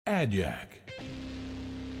Yack.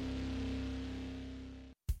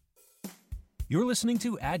 You're listening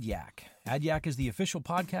to Yack. Yack is the official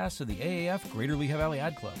podcast of the AAF Greater Lehigh Valley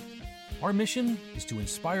Ad Club. Our mission is to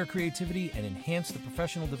inspire creativity and enhance the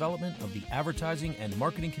professional development of the advertising and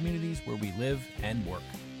marketing communities where we live and work.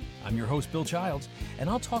 I'm your host, Bill Childs, and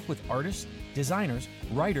I'll talk with artists, designers,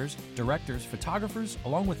 writers, directors, photographers,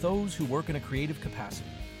 along with those who work in a creative capacity.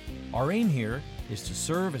 Our aim here is to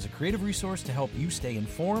serve as a creative resource to help you stay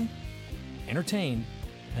informed, entertained,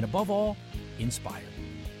 and above all, inspired.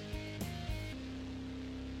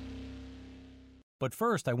 But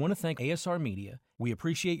first, I want to thank ASR Media. We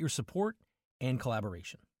appreciate your support and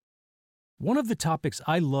collaboration. One of the topics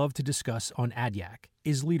I love to discuss on Yack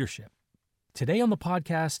is leadership. Today on the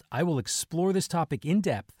podcast, I will explore this topic in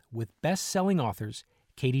depth with best-selling authors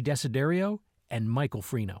Katie Desiderio and Michael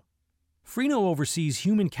Frino. Frino oversees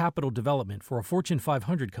human capital development for a Fortune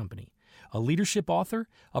 500 company, a leadership author,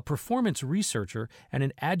 a performance researcher, and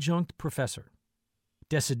an adjunct professor.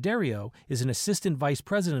 Desiderio is an assistant vice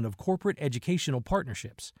president of corporate educational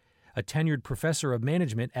partnerships, a tenured professor of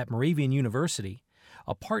management at Moravian University,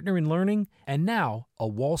 a partner in learning, and now a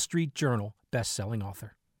Wall Street Journal best-selling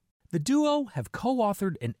author. The duo have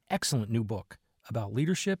co-authored an excellent new book about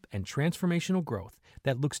leadership and transformational growth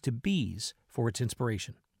that looks to bees for its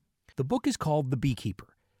inspiration. The book is called The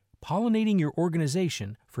Beekeeper, Pollinating Your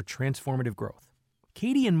Organization for Transformative Growth.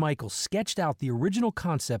 Katie and Michael sketched out the original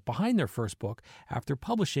concept behind their first book after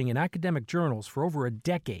publishing in academic journals for over a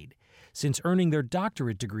decade, since earning their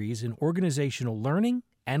doctorate degrees in organizational learning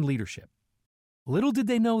and leadership. Little did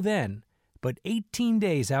they know then, but 18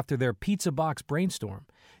 days after their pizza box brainstorm,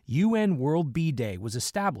 UN World Bee Day was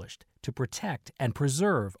established to protect and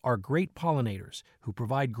preserve our great pollinators who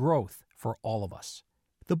provide growth for all of us.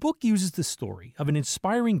 The book uses the story of an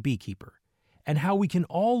inspiring beekeeper and how we can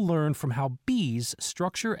all learn from how bees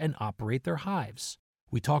structure and operate their hives.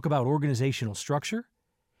 We talk about organizational structure,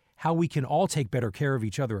 how we can all take better care of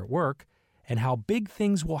each other at work, and how big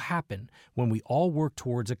things will happen when we all work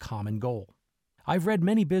towards a common goal. I've read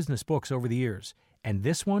many business books over the years, and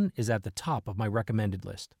this one is at the top of my recommended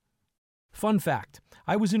list. Fun fact,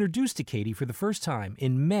 I was introduced to Katie for the first time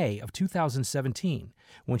in May of 2017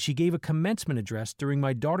 when she gave a commencement address during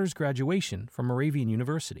my daughter's graduation from Moravian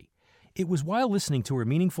University. It was while listening to her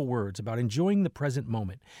meaningful words about enjoying the present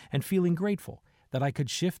moment and feeling grateful that I could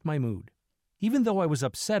shift my mood. Even though I was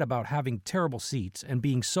upset about having terrible seats and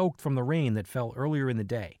being soaked from the rain that fell earlier in the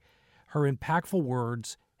day, her impactful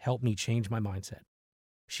words helped me change my mindset.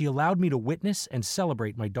 She allowed me to witness and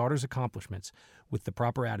celebrate my daughter's accomplishments with the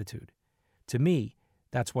proper attitude. To me,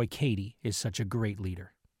 that's why Katie is such a great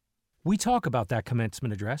leader. We talk about that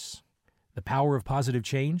commencement address, the power of positive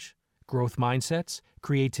change, growth mindsets,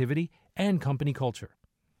 creativity, and company culture,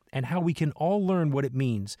 and how we can all learn what it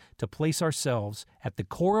means to place ourselves at the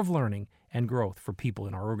core of learning and growth for people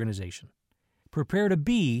in our organization. Prepare to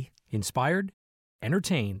be inspired,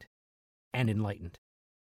 entertained, and enlightened.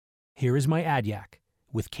 Here is my Yack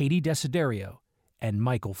with Katie Desiderio and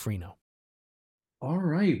Michael Frino. All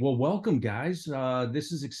right. Well, welcome, guys.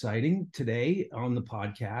 This is exciting. Today on the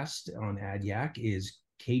podcast on Yack is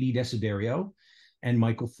Katie Desiderio and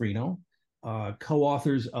Michael Frino,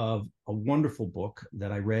 co-authors of a wonderful book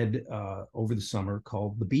that I read over the summer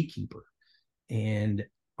called The Beekeeper. And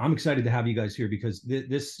I'm excited to have you guys here because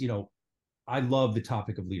this, I love the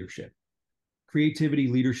topic of leadership. Creativity,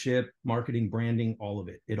 leadership, marketing, branding, all of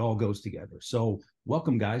it. It all goes together. So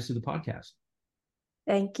welcome, guys, to the podcast.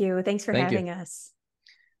 Thank you. Thanks for having us.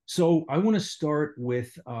 So I want to start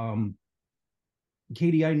with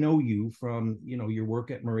Katie. I know you from your work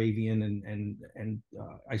at Moravian, and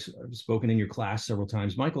I've spoken in your class several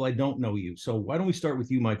times. Michael, I don't know you, so why don't we start with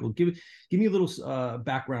you, Michael? Give me a little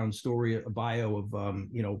background story, a bio of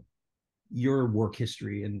your work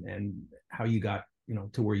history and how you got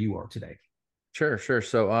to where you are today. Sure.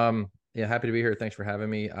 So happy to be here. Thanks for having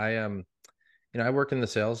me. I work in the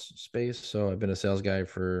sales space, so I've been a sales guy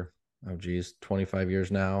for 25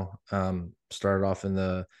 years now. Started off in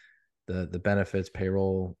the benefits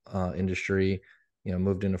payroll industry,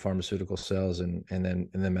 moved into pharmaceutical sales and then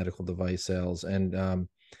medical device sales. And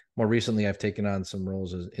more recently, I've taken on some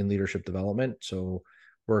roles in leadership development. So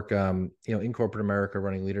work, in corporate America,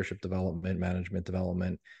 running leadership development, management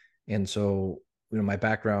development. And so, my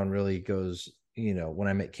background really goes, when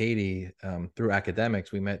I met Katie through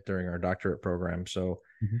academics, we met during our doctorate program. So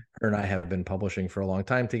her and I have been publishing for a long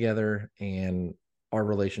time together, and our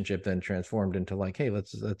relationship then transformed into like, hey,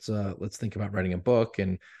 let's think about writing a book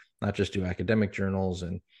and not just do academic journals.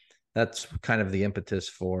 And that's kind of the impetus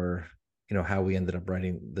for, how we ended up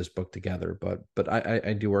writing this book together. But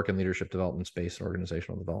I do work in leadership development space,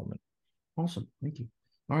 organizational development. Awesome. Thank you.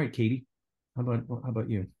 All right, Katie, how about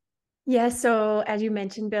you? Yeah, so as you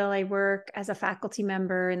mentioned, Bill, I work as a faculty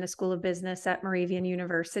member in the School of Business at Moravian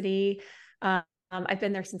University. I've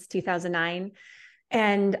been there since 2009.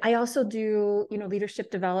 And I also do, leadership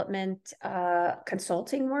development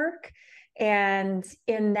consulting work. And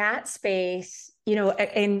in that space,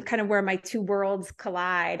 and kind of where my two worlds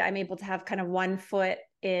collide, I'm able to have kind of one foot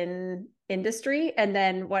in industry and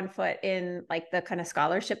then one foot in like the kind of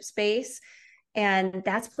scholarship space. And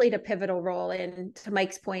that's played a pivotal role in, to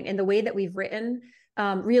Mike's point, in the way that we've written,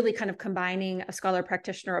 really kind of combining a scholar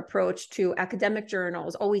practitioner approach to academic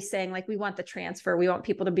journals, always saying like, we want the transfer, we want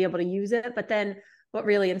people to be able to use it. But then what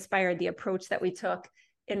really inspired the approach that we took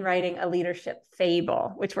in writing a leadership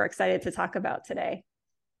fable, which we're excited to talk about today.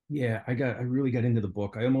 Yeah, I really got into the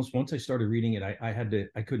book. Once I started reading it,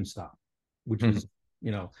 I couldn't stop, which was,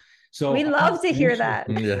 so we love to hear that.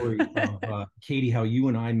 Story of, Katie, how you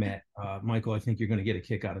and I met. Michael, I think you're going to get a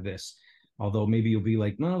kick out of this, although maybe you'll be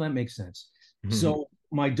like, no, that makes sense. So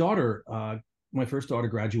my first daughter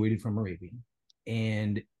graduated from Moravian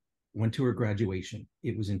and went to her graduation.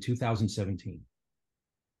 It was in 2017.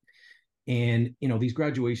 And, these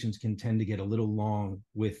graduations can tend to get a little long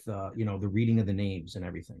with, the reading of the names and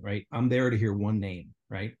everything, right? I'm there to hear one name,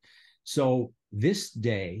 right? So this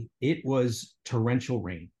day, it was torrential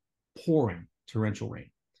rain, pouring torrential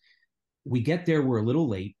rain. We get there, we're a little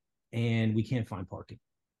late, and we can't find parking.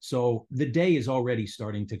 So the day is already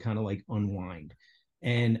starting to kind of like unwind.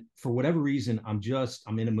 And for whatever reason, I'm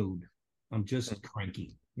in a mood. I'm just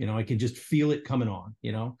cranky. I can just feel it coming on,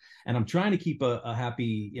 and I'm trying to keep a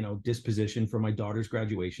happy, disposition for my daughter's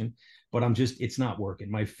graduation, but it's not working.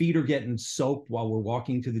 My feet are getting soaked while we're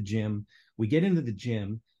walking to the gym. We get into the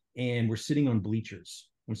gym and we're sitting on bleachers.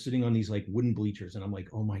 I'm sitting on these like wooden bleachers and I'm like,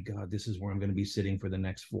 oh my God, this is where I'm going to be sitting for the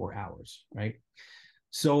next 4 hours. Right.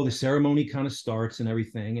 So the ceremony kind of starts and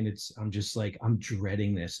everything. And I'm just like, I'm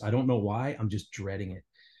dreading this. I don't know why. I'm just dreading it.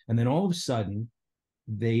 And then all of a sudden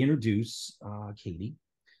they introduce Katie.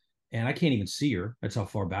 And I can't even see her. That's how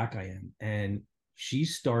far back I am. And she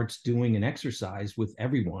starts doing an exercise with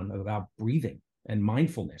everyone about breathing and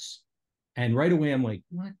mindfulness. And right away, I'm like,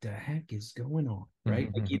 what the heck is going on? Right.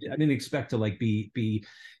 Like I didn't expect to like be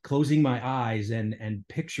closing my eyes and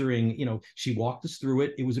picturing, she walked us through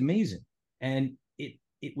it. It was amazing. And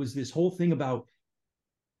it was this whole thing about,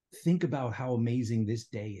 think about how amazing this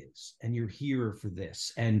day is. And you're here for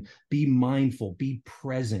this, and be mindful, be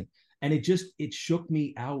present. And it shook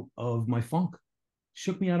me out of my funk,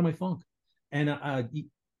 And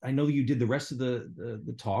I know you did the rest of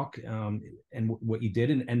the talk and what you did,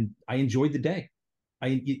 and I enjoyed the day.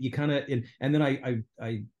 You kind of, and then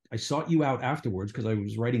I sought you out afterwards because I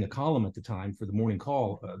was writing a column at the time for the Morning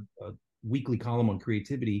Call, a weekly column on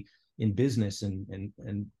creativity in business,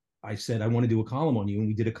 and I said I want to do a column on you, and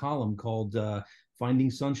we did a column called "Finding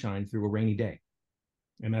Sunshine Through a Rainy Day,"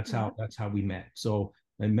 and that's how we met. So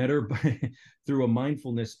I met her through a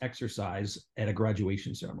mindfulness exercise at a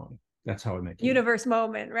graduation ceremony. That's how I met you. Universe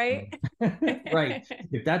moment, right? Right.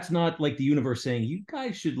 If that's not like the universe saying you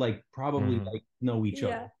guys should like probably like know each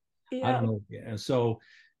other. Yeah. I don't know. Yeah.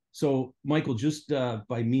 So Michael, just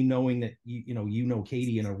by me knowing that you know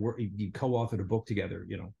Katie and you co-authored a book together,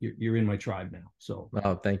 you're in my tribe now. So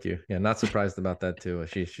thank you. Yeah, not surprised about that too.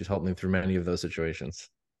 She's helped me through many of those situations.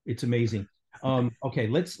 It's amazing. Okay,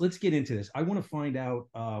 let's get into this. I want to find out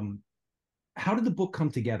how did the book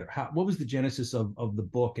come together? What was the genesis of the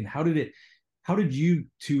book, and how did you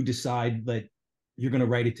two decide that you're going to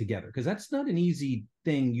write it together? Because that's not an easy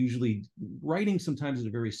thing. Usually, writing sometimes is a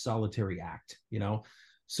very solitary act,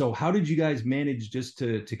 So how did you guys manage just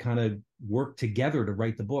to kind of work together to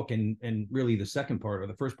write the book? And really, the second part or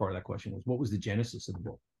the first part of that question was, what was the genesis of the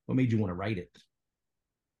book? What made you want to write it?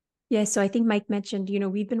 Yeah, so I think Mike mentioned,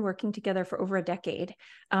 we've been working together for over a decade,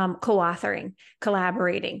 co-authoring,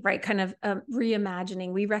 collaborating, right? Kind of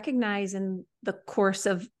reimagining. We recognize in the course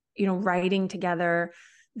of, writing together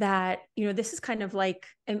that, this is kind of like,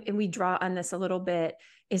 and we draw on this a little bit,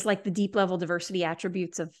 is like the deep level diversity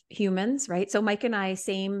attributes of humans, right? So Mike and I,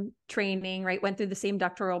 same training, right? Went through the same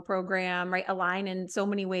doctoral program, right? Align in so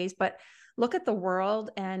many ways, but look at the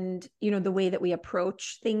world and, the way that we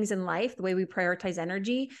approach things in life, the way we prioritize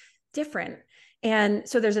energy, different. And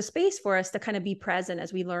so there's a space for us to kind of be present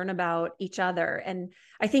as we learn about each other. And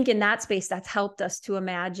I think in that space, that's helped us to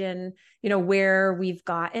imagine, where we've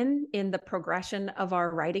gotten in the progression of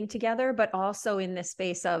our writing together, but also in this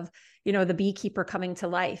space of, the beekeeper coming to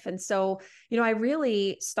life. And so, I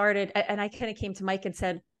really started, and I kind of came to Mike and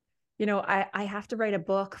said, I have to write a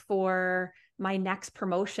book for my next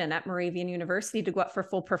promotion at Moravian University to go up for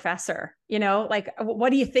full professor, like,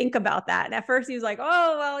 what do you think about that? And at first he was like,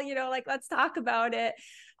 oh, well, like, let's talk about it.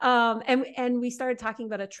 And we started talking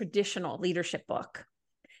about a traditional leadership book.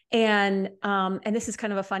 And this is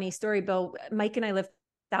kind of a funny story, Bill. Mike and I live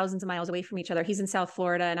thousands of miles away from each other. He's in South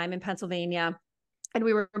Florida and I'm in Pennsylvania. And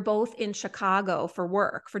we were both in Chicago for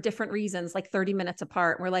work for different reasons, like 30 minutes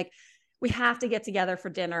apart. And we're like, we have to get together for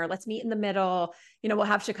dinner. Let's meet in the middle. We'll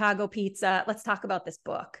have Chicago pizza. Let's talk about this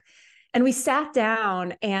book. And we sat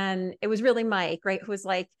down, and it was really Mike, right, who was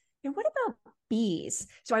like, what about bees?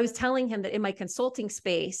 So I was telling him that in my consulting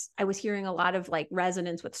space, I was hearing a lot of like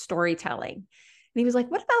resonance with storytelling. And he was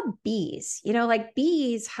like, what about bees? Like,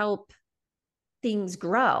 bees help things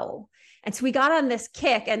grow. And so we got on this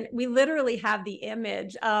kick, and we literally have the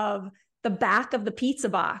image of the back of the pizza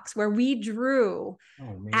box where we drew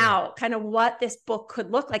out kind of what this book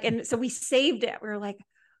could look like. And so we saved it. We were like,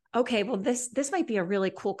 okay, well, this might be a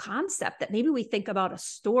really cool concept, that maybe we think about a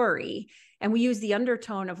story and we use the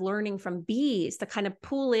undertone of learning from bees to kind of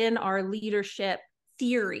pull in our leadership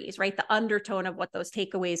theories, right? The undertone of what those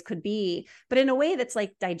takeaways could be, but in a way that's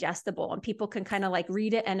like digestible and people can kind of like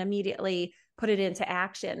read it and immediately put it into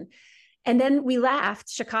action. And then we left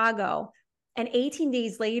Chicago, and 18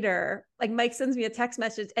 days later, like, Mike sends me a text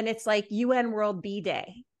message, and it's like UN World Bee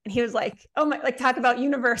Day. And he was like, oh my, like, talk about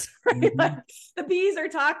universe, right? Mm-hmm. Like, the bees are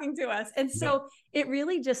talking to us. And so it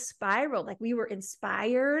really just spiraled. Like, we were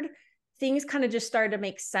inspired. Things kind of just started to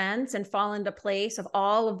make sense and fall into place of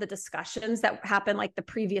all of the discussions that happened like the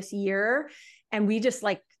previous year. And we just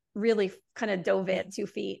like really kind of dove in 2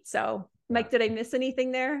 feet. So Mike, did I miss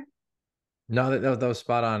anything there? No, that was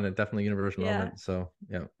spot on. A definitely universal moment. So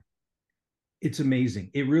yeah. It's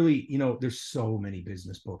amazing. It really, there's so many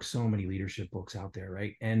business books, so many leadership books out there,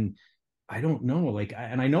 right? And I don't know, like,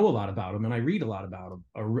 and I know a lot about them, and I read a lot about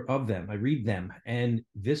them, of them. I read them, and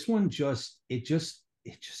this one it just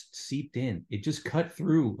seeped in. It just cut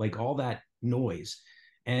through like all that noise,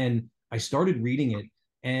 and I started reading it,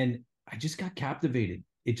 and I just got captivated.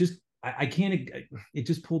 It just, I can't. It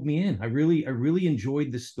just pulled me in. I really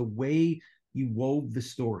enjoyed this, the way you wove the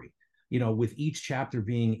story. With each chapter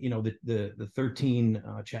being, the 13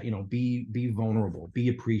 be vulnerable, be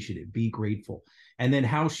appreciative, be grateful. And then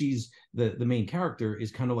how she's the main character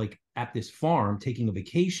is kind of like at this farm taking a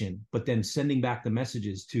vacation, but then sending back the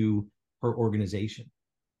messages to her organization.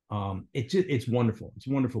 It's wonderful. It's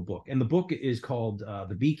a wonderful book. And the book is called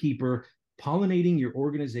The Beekeeper: Pollinating Your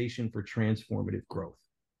Organization for Transformative Growth,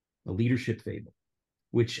 a leadership fable,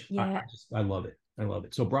 which I love it. I love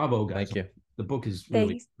it. So bravo, guys. Thank you. The book is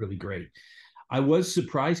really, really great. I was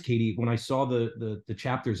surprised, Katie, when I saw the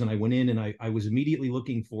chapters, and I went in and I was immediately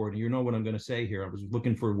looking for it. And you know what I'm going to say here. I was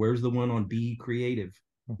looking for, where's the one on Be Creative,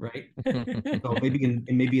 right? So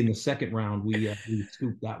maybe in the second round we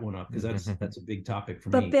scoop that one up, because that's a big topic for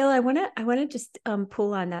me. But Bill, I want to just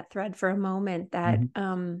pull on that thread for a moment. That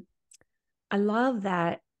I love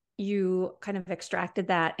that you kind of extracted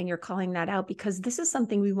that and you're calling that out, because this is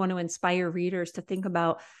something we want to inspire readers to think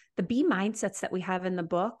about. The B mindsets that we have in the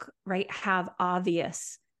book, right, have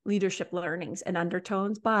obvious leadership learnings and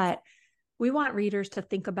undertones, but we want readers to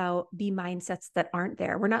think about B mindsets that aren't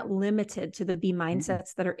there. We're not limited to the B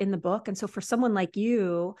mindsets that are in the book. And so for someone like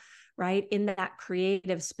you, right, in that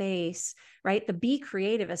creative space, right, the Be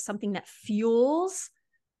Creative is something that fuels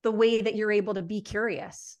the way that you're able to be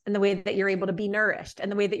curious, and the way that you're able to be nourished,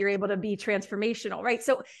 and the way that you're able to be transformational, right?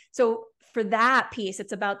 So for that piece,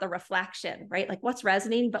 it's about the reflection, right? Like, what's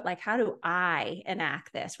resonating, but like, how do I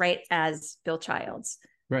enact this, right? As Bill Childs.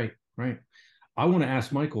 Right. I want to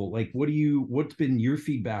ask Michael, like, what's been your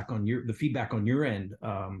feedback on the feedback on your end,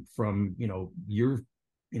 from, your,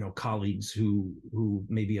 colleagues who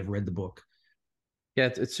maybe have read the book? Yeah,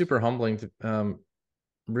 it's super humbling to,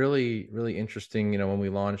 really, really interesting. When we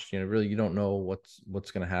launched, really, you don't know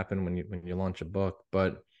what's going to happen when you launch a book,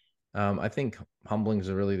 but I think humbling is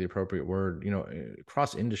really the appropriate word.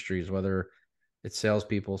 Across industries, whether it's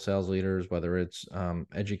salespeople, sales leaders, whether it's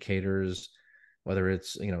educators, whether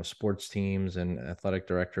it's sports teams and athletic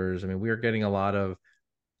directors. I mean, we are getting a lot of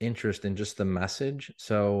interest in just the message.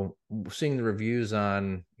 So seeing the reviews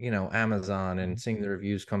on Amazon and seeing the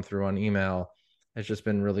reviews come through on email, it's just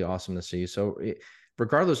been really awesome to see. So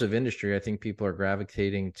regardless of industry, I think people are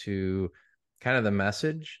gravitating to kind of the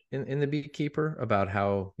message in the Beekeeper about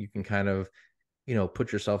how you can kind of,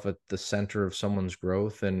 put yourself at the center of someone's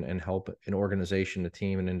growth and help an organization, a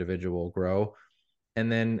team, an individual grow.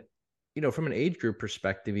 And then, from an age group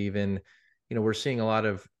perspective, even, we're seeing a lot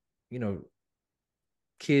of,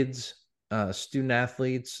 kids student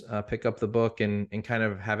athletes pick up the book and kind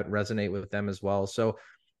of have it resonate with them as well. So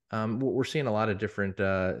we're seeing a lot of different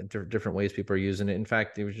ways people are using it. In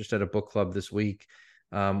fact, it was just at a book club this week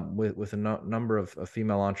with a number of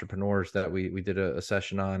female entrepreneurs that we did a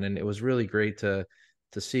session on, and it was really great to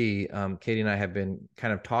see. Katie and I have been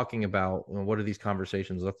kind of talking about, you know, what do these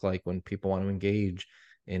conversations look like when people want to engage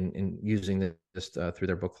in using this through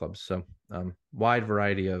their book clubs. So wide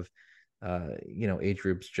variety of age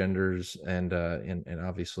groups, genders, and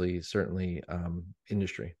obviously certainly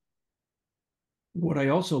industry. What I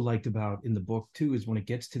also liked about in the book too is when it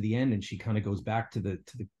gets to the end and she kind of goes back to the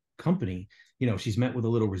company, she's met with a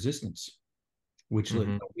little resistance, which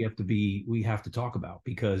we have to talk about,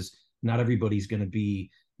 because not everybody's going to be,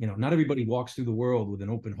 not everybody walks through the world with an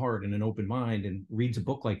open heart and an open mind and reads a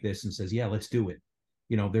book like this and says, yeah, let's do it.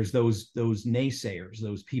 There's those naysayers,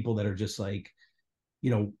 those people that are just like,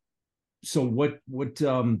 so what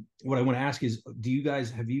I want to ask is,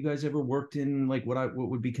 have you guys ever worked in like what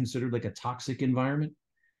would be considered like a toxic environment?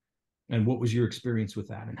 And what was your experience with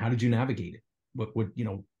that? And how did you navigate it?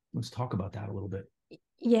 Let's talk about that a little bit.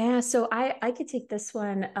 Yeah, so I could take this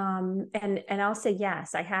one, and I'll say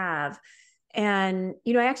yes, I have. And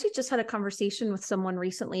I actually just had a conversation with someone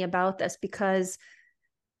recently about this, because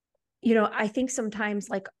I think sometimes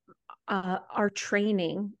like our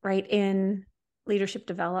training, right, in leadership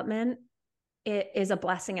development, it is a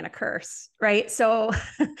blessing and a curse, right? So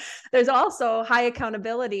there's also high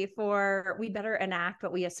accountability for, we better enact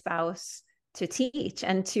what we espouse to teach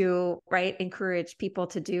and to, right, encourage people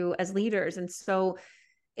to do as leaders. And so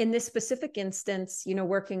in this specific instance,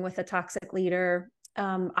 working with a toxic leader,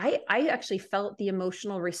 I actually felt the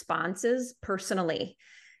emotional responses personally.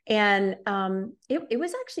 And it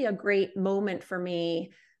was actually a great moment for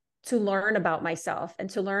me to learn about myself and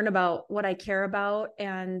to learn about what I care about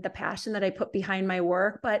and the passion that I put behind my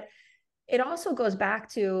work. But it also goes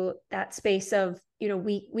back to that space of,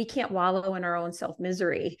 we can't wallow in our own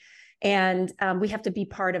self-misery, and we have to be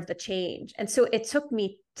part of the change. And so it took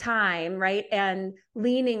me time, right, and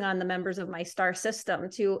leaning on the members of my STAR system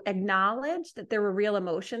to acknowledge that there were real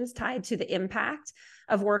emotions tied to the impact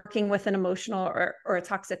of working with an emotional or a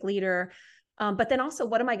toxic leader. But then also,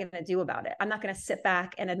 what am I going to do about it? I'm not going to sit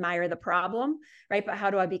back and admire the problem, right? But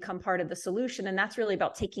how do I become part of the solution? And that's really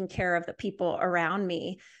about taking care of the people around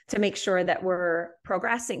me to make sure that we're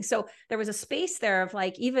progressing. So there was a space there of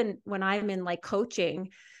like, even when I'm in like coaching,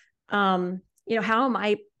 how am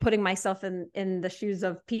I putting myself in the shoes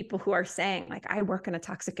of people who are saying like, I work in a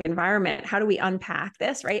toxic environment. How do we unpack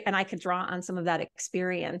this? Right. And I could draw on some of that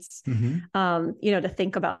experience, to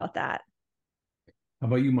think about that. How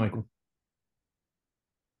about you, Michael?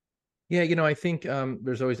 Yeah, I think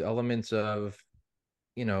there's always elements of,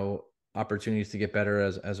 opportunities to get better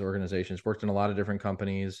as organizations. Worked in a lot of different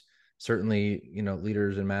companies. Certainly,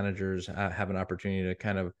 leaders and managers have an opportunity to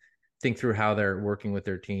kind of think through how they're working with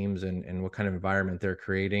their teams and what kind of environment they're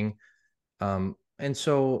creating. And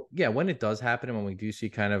so, yeah, when it does happen and when we do see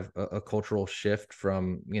kind of a cultural shift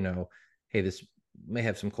from, hey, this may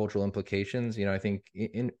have some cultural implications, I think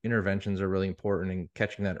interventions are really important, and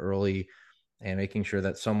catching that early and making sure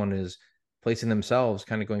that someone is placing themselves,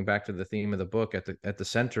 kind of going back to the theme of the book, at the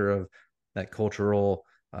center of that cultural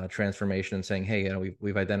transformation, and saying, hey,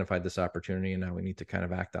 we've identified this opportunity and now we need to kind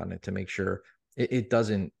of act on it to make sure it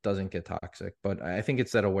doesn't get toxic. But I think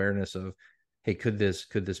it's that awareness of, hey, could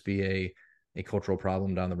this be a cultural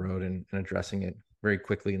problem down the road, and addressing it very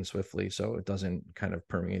quickly and swiftly so it doesn't kind of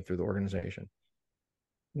permeate through the organization.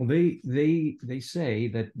 Well, they say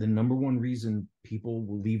that the number one reason people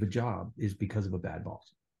will leave a job is because of a bad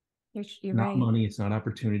boss. You're not right. Money, it's not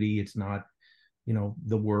opportunity, it's not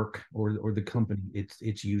the work or the company.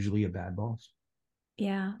 It's usually a bad boss.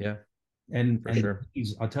 Yeah. And sure.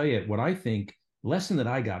 I'll tell you what I think. Lesson that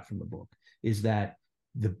I got from the book is that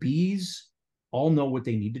the bees all know what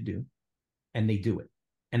they need to do, and they do it,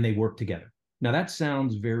 and they work together. Now that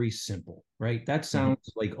sounds very simple, right? That sounds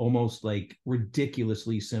like almost like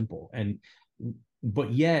ridiculously simple.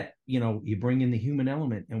 But yet, you bring in the human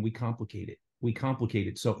element and we complicate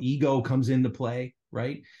it. So ego comes into play,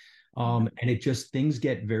 right? And it just, things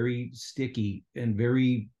get very sticky and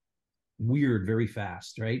very weird very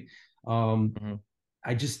fast, right?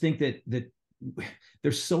 I just think that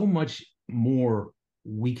there's so much more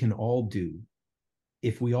we can all do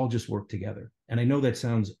if we all just work together. And I know that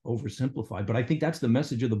sounds oversimplified, but I think that's the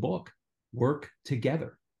message of the book. Work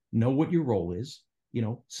together. Know what your role is,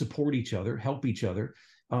 support each other, help each other,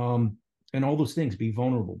 and all those things. Be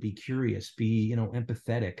vulnerable, be curious, be,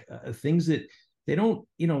 empathetic, things that they don't,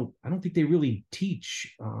 I don't think they really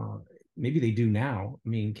teach maybe they do now. I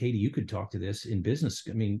mean, Katie, you could talk to this in business.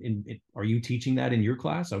 I mean, are you teaching that in your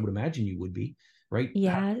class? I would imagine you would be, right? How to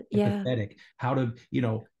Yeah. be Yeah. empathetic, how to,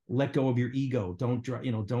 let go of your ego.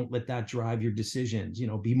 Don't let that drive your decisions.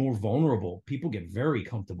 Be more vulnerable. People get very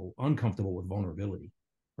uncomfortable with vulnerability,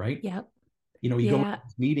 right? Yep. You go Yeah. into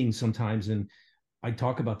meetings sometimes, and I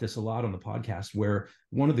talk about this a lot on the podcast, where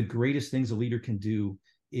one of the greatest things a leader can do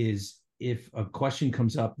is, if a question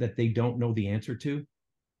comes up that they don't know the answer to,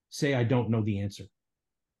 say, I don't know the answer.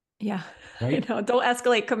 Yeah. I Right. know. Don't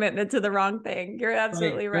escalate commitment to the wrong thing. You're Right.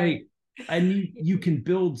 absolutely right. Right. And you can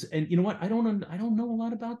build, and you know what? I don't know a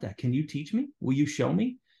lot about that. Can you teach me? Will you show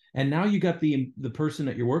me? And now you got the person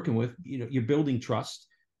that you're working with, you're building trust.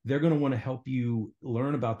 They're going to want to help you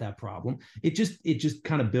learn about that problem. It just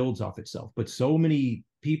kind of builds off itself. But so many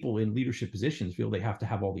people in leadership positions feel they have to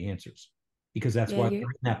have all the answers, because that's Yeah. why they're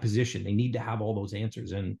in that position. They need to have all those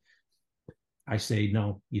answers. And I say,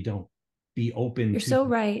 no, you don't. Be open You're to, so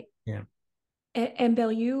right. yeah. And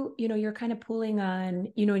Bill, you're kind of pulling on,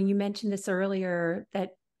 and you mentioned this earlier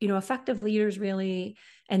that, effective leaders really,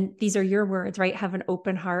 and these are your words, right, have an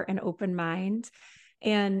open heart and open mind.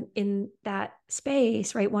 And in that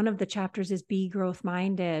space, right, one of the chapters is be growth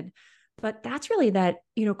minded. But that's really that,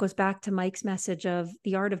 goes back to Mike's message of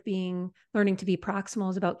the art of learning to be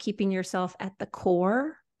proximal is about keeping yourself at the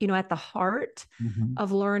core, at the heart Mm-hmm.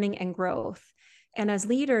 of learning and growth. And as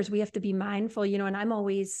leaders, we have to be mindful, and I'm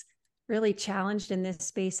always really challenged in this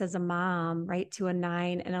space as a mom, right, to a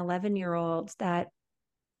 9 and 11-year-old, that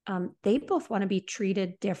they both want to be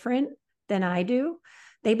treated different than I do.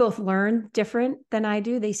 They both learn different than I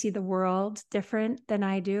do. They see the world different than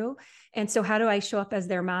I do. And so how do I show up as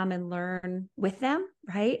their mom and learn with them,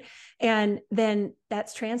 right? And then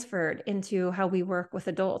that's transferred into how we work with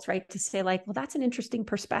adults, right? To say like, well, that's an interesting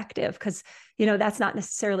perspective, because, that's not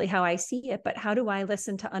necessarily how I see it, but how do I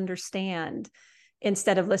listen to understand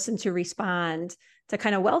instead of listen to respond, to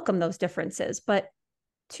kind of welcome those differences. But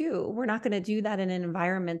two, we're not going to do that in an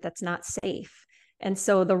environment that's not safe. And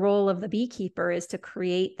so the role of the beekeeper is to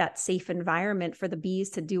create that safe environment for the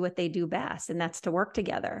bees to do what they do best, and that's to work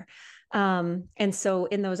together. And so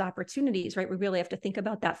in those opportunities, right, we really have to think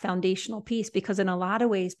about that foundational piece, because in a lot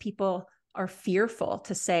of ways, people are fearful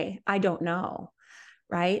to say, I don't know,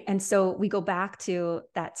 right? And so we go back to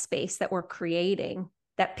that space that we're creating,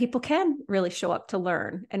 that people can really show up to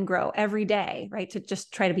learn and grow every day, right? To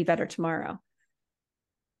just try to be better tomorrow.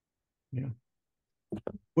 Yeah.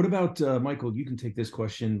 What about Michael? You can take this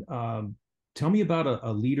question. Tell me about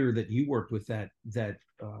a leader that you worked with that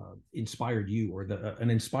inspired you, or an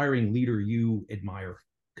inspiring leader you admire.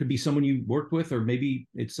 Could be someone you worked with, or maybe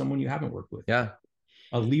it's someone you haven't worked with. Yeah,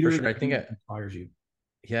 A for leader sure. that inspires you.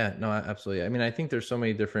 Yeah, no, absolutely. I mean, I think there's so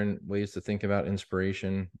many different ways to think about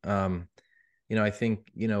inspiration. I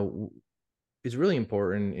think, it's really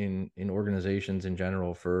important in organizations in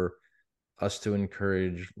general for us to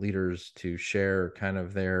encourage leaders to share kind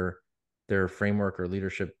of their framework or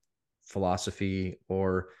leadership philosophy,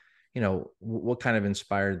 or what kind of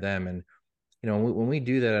inspired them. And when we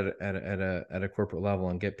do that at a corporate level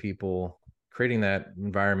and get people creating that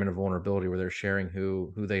environment of vulnerability where they're sharing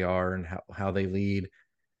who they are and how they lead,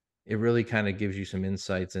 it really kind of gives you some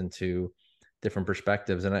insights into different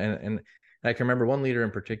perspectives. And I can remember one leader in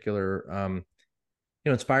particular,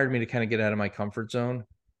 inspired me to kind of get out of my comfort zone.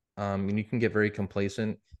 And you can get very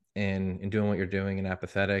complacent in doing what you're doing, and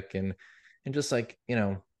apathetic, and just like,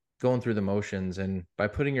 going through the motions. And by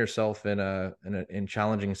putting yourself in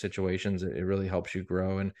challenging situations, it really helps you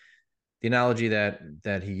grow. And the analogy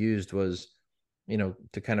that he used was,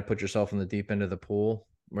 to kind of put yourself in the deep end of the pool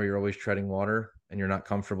where you're always treading water and you're not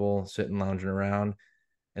comfortable sitting lounging around.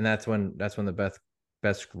 And that's when the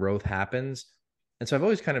best growth happens. And so I've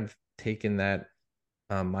always kind of taken that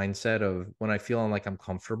mindset of, when I feel like I'm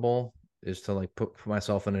comfortable, is to like put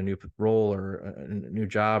myself in a new role or a new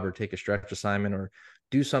job, or take a stretch assignment, or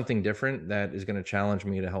do something different that is going to challenge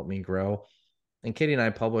me to help me grow. And Katie and I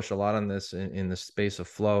publish a lot on this in the space of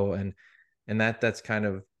flow, and that's kind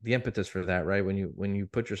of the impetus for that, right? When you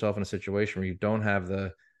put yourself in a situation where you don't have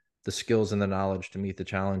the skills and the knowledge to meet the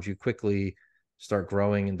challenge, you quickly start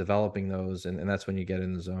growing and developing those, and that's when you get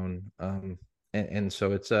in the zone. And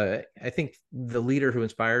so it's I think the leader who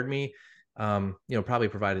inspired me, probably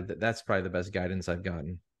provided that's probably the best guidance I've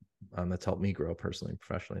gotten, that's helped me grow personally and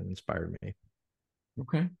professionally and inspired me.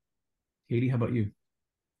 Okay. Katie, how about you?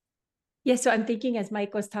 Yeah, so I'm thinking as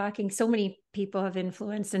Mike was talking, so many people have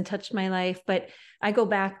influenced and touched my life, but I go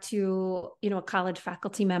back to, a college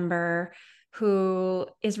faculty member who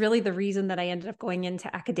is really the reason that I ended up going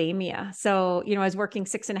into academia. So, I was working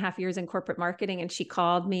 6.5 years in corporate marketing, and she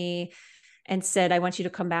called me and said, I want you to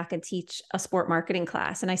come back and teach a sport marketing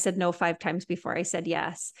class. And I said no 5 times before I said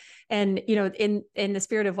yes. And, in the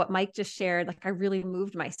spirit of what Mike just shared, like I really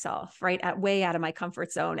moved myself way out of my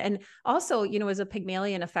comfort zone. And also, as a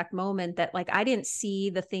Pygmalion effect moment that like, I didn't see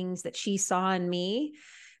the things that she saw in me.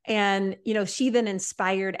 And, she then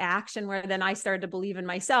inspired action where then I started to believe in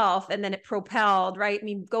myself, and then it propelled, right? I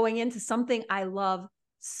mean, going into something I love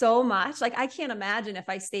so much. Like I can't imagine if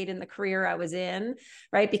I stayed in the career I was in,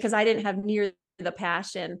 right? Because I didn't have near the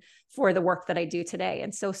passion for the work that I do today.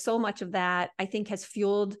 And so much of that I think has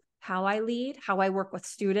fueled how I lead, how I work with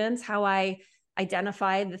students, how I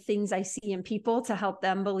identify the things I see in people to help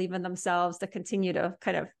them believe in themselves, to continue to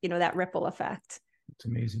kind of, that ripple effect. It's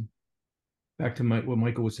amazing. Back to what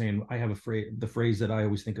Michael was saying, I have the phrase that I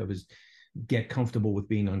always think of is get comfortable with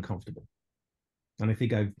being uncomfortable. And I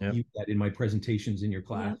think I've used that in my presentations in your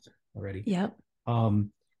class already. Yep. I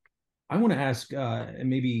want to ask, and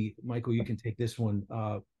maybe Michael, you can take this one.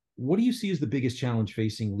 What do you see as the biggest challenge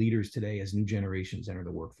facing leaders today as new generations enter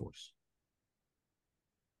the workforce?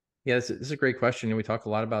 Yeah, this is a great question. And we talk a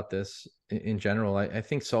lot about this in general. I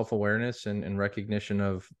think self-awareness and recognition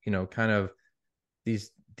of, kind of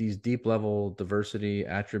these deep level diversity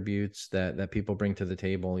attributes that people bring to the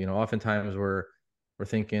table. Oftentimes we're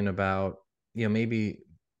thinking about, maybe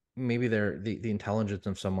they're the intelligence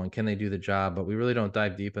of someone, can they do the job? But we really don't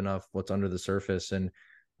dive deep enough what's under the surface and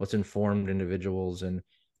what's informed individuals and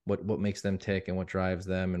what makes them tick and what drives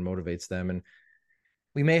them and motivates them. And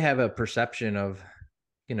we may have a perception of,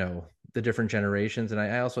 the different generations. And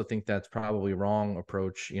I also think that's probably wrong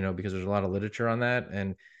approach, because there's a lot of literature on that.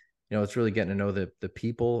 And, it's really getting to know the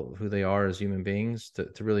people, who they are as human beings to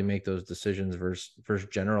really make those decisions versus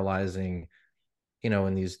generalizing,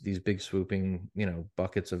 in these big swooping,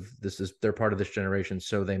 buckets of they're part of this generation,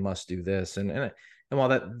 so they must do this. And while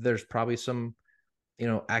that there's probably some,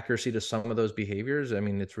 accuracy to some of those behaviors, I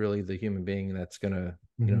mean, it's really the human being that's going to,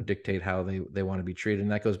 dictate how they want to be treated.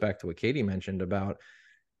 And that goes back to what Katie mentioned about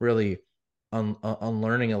really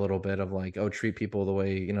unlearning a little bit of like, treat people the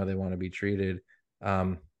way, they want to be treated.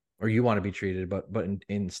 Or you want to be treated, but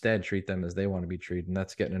instead treat them as they want to be treated. And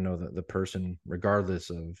that's getting to know the person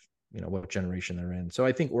regardless of, what generation they're in. So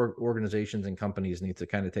I think organizations and companies need to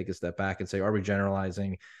kind of take a step back and say, are we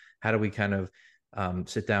generalizing? How do we kind of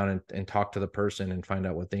sit down and talk to the person and find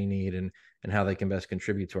out what they need and how they can best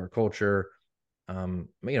contribute to our culture,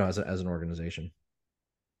 as an organization.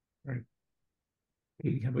 Right.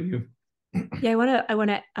 Katie, how about you? Yeah, I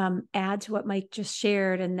want to add to what Mike just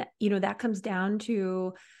shared, and that comes down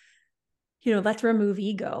to, let's remove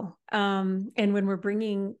ego. And when we're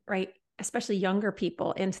bringing, right, especially younger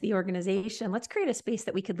people into the organization, let's create a space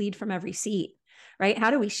that we could lead from every seat, right?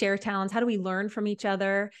 How do we share talents? How do we learn from each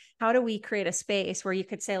other? How do we create a space where you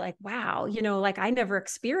could say like, wow, like I never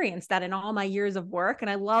experienced that in all my years of work.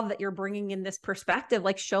 And I love that you're bringing in this perspective,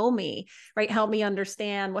 like show me, right? Help me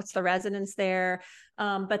understand what's the resonance there.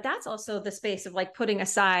 But that's also the space of like putting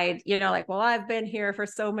aside, like, well, I've been here for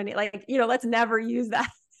so many, like, let's never use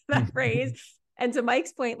that phrase. And to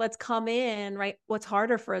Mike's point, let's come in, right? What's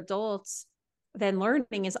harder for adults than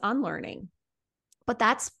learning is unlearning. But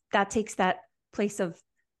that takes that place of,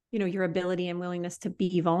 your ability and willingness to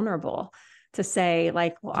be vulnerable, to say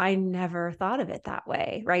like, well, I never thought of it that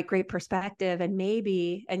way, right? Great perspective.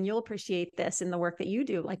 And you'll appreciate this in the work that you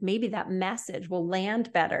do. Like maybe that message will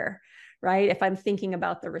land better, right? If I'm thinking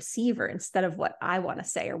about the receiver instead of what I want to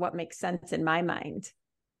say or what makes sense in my mind.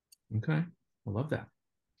 Okay. I love that.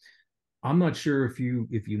 I'm not sure if you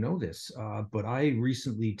know this, but I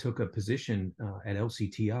recently took a position at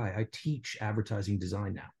LCTI. I teach advertising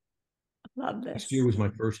design now. Love this. This year was my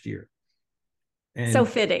first year. And so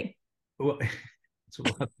fitting. Well, that's what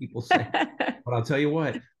a lot of people say. But I'll tell you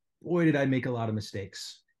what, boy, did I make a lot of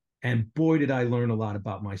mistakes. And boy, did I learn a lot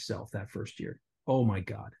about myself that first year. Oh my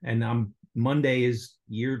God. And Monday is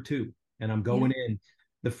year 2 and I'm going in.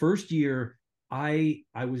 The first year, I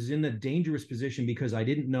was in a dangerous position because I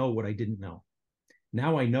didn't know what I didn't know.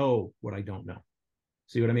 Now I know what I don't know.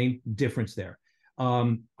 See what I mean? Difference there.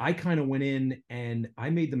 I kind of went in and I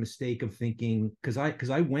made the mistake of thinking because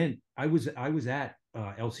I was at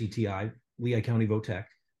LCTI, Lehigh County Votech.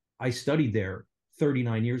 I studied there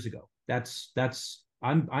 39 years ago.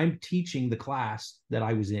 I'm teaching the class that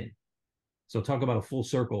I was in. So talk about a full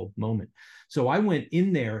circle moment. So I went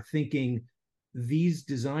in there thinking these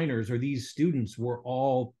designers or these students were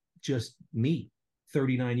all just me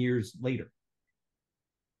 39 years later.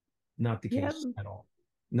 Not the case at all.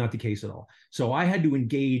 Not the case at all. So I had to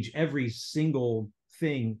engage every single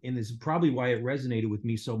thing in this, probably why it resonated with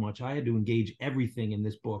me so much. I had to engage everything in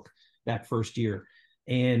this book that first year.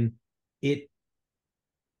 And it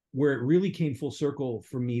where it really came full circle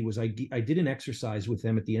for me was I did an exercise with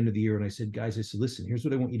them at the end of the year. And I said, guys, I said, listen, here's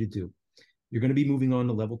what I want you to do. You're going to be moving on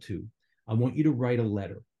to level 2. I want you to write a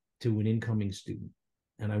letter to an incoming student.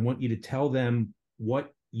 And I want you to tell them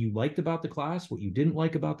what you liked about the class, what you didn't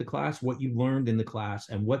like about the class, what you learned in the class,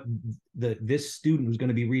 and what this student who's going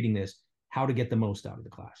to be reading this, how to get the most out of the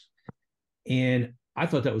class. And I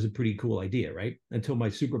thought that was a pretty cool idea, right? Until my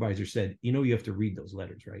supervisor said, you have to read those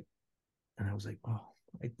letters, right? And I was like, oh,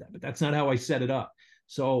 but that's not how I set it up.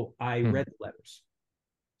 So I read the letters.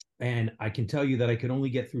 And I can tell you that I could only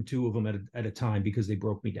get through 2 of them at a time because they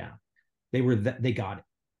broke me down. They got it.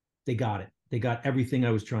 They got it. They got everything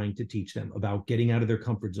I was trying to teach them about getting out of their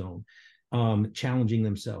comfort zone, challenging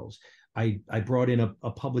themselves. I brought in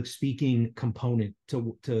a public speaking component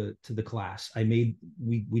to the class. They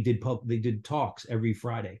did talks every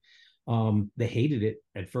Friday. They hated it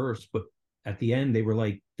at first, but at the end they were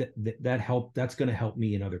like, that helped. That's going to help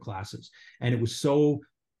me in other classes. And it was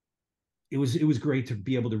great to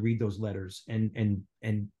be able to read those letters and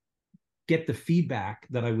get the feedback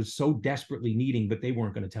that I was so desperately needing, but they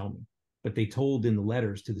weren't going to tell me, but they told in the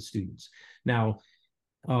letters to the students. Now,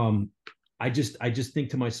 I just think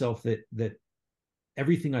to myself that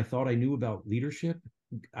everything I thought I knew about leadership,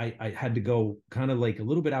 I had to go kind of like a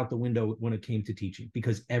little bit out the window when it came to teaching,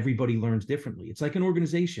 because everybody learns differently. It's like an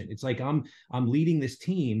organization. It's like I'm leading this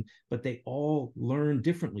team, but they all learn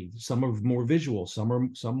differently. Some are more visual.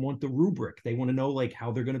 Some want the rubric. They want to know like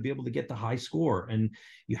how they're going to be able to get the high score, and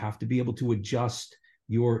you have to be able to adjust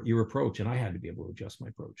your approach. And I had to be able to adjust my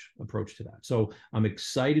approach to that. So I'm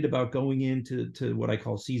excited about going into what I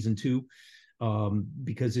call season 2.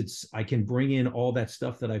 Because I can bring in all that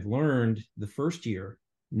stuff that I've learned the first year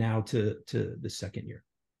now to the second year.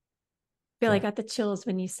 I feel I got the chills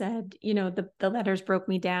when you said, the letters broke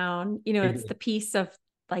me down. It's the piece of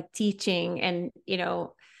like teaching and,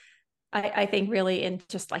 I think really in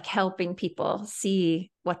just like helping people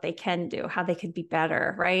see what they can do, how they could be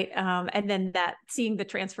better. Right. And then that seeing the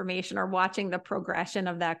transformation or watching the progression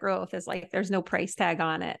of that growth is like, there's no price tag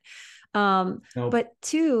on it. Nope. But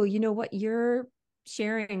 2, what you're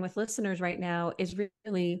sharing with listeners right now is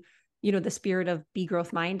really, the spirit of be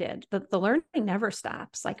growth minded, but the learning never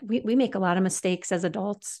stops. Like we make a lot of mistakes as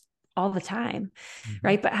adults all the time.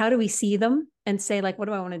 Right. But how do we see them and say like, what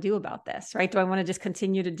do I want to do about this? Right. Do I want to just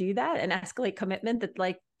continue to do that and escalate commitment that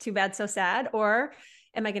like, too bad, so sad? Or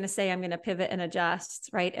am I going to say I'm going to pivot and adjust,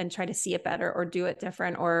 right? And try to see it better or do it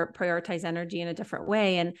different or prioritize energy in a different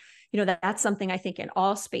way. And, that's something I think in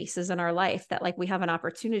all spaces in our life that like we have an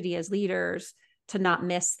opportunity as leaders to not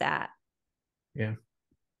miss that. Yeah.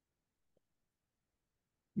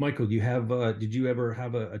 Michael, did you ever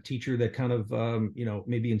have a teacher that kind of,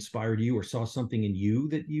 maybe inspired you or saw something in you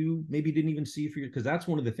that you maybe didn't even see for you? Because that's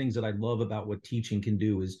one of the things that I love about what teaching can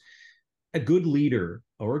do is a good leader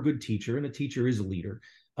or a good teacher, and a teacher is a leader,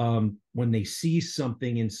 when they see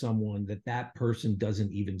something in someone that person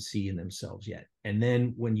doesn't even see in themselves yet. And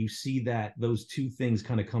then when you see that those 2 things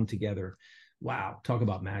kind of come together, wow, talk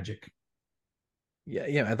about magic.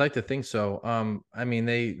 Yeah, I'd like to think so. I mean,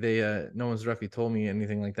 they no one's directly told me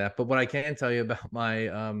anything like that, but what I can tell you about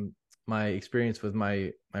my experience with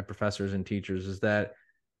my professors and teachers is that,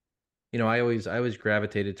 I always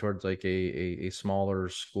gravitated towards like a smaller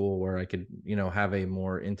school where I could, have a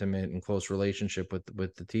more intimate and close relationship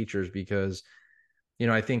with the teachers, because,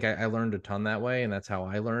 I think I learned a ton that way, and that's how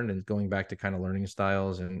I learned. And going back to kind of learning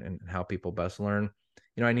styles and how people best learn,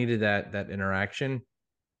 I needed that interaction.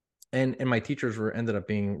 And my teachers ended up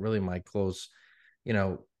being really my close,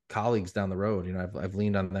 colleagues down the road. I've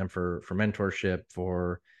leaned on them for mentorship,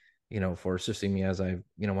 for assisting me as I,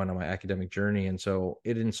 went on my academic journey. And so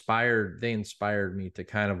they inspired me to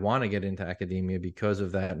kind of want to get into academia because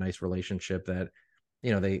of that nice relationship that,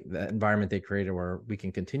 that environment they created where we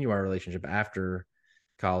can continue our relationship after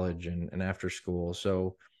college and after school.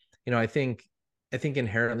 So, I think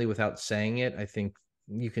inherently, without saying it, I think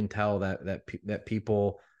you can tell that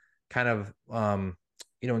people kind of,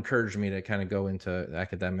 encouraged me to kind of go into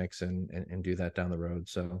academics and do that down the road.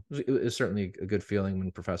 So it was certainly a good feeling when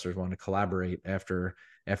professors want to collaborate after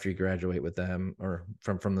you graduate with them or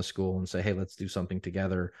from the school and say, hey, let's do something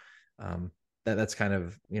together. That's kind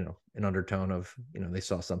of, an undertone of, they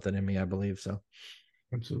saw something in me, I believe. So.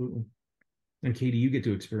 Absolutely. And Katie, you get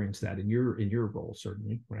to experience that in your role,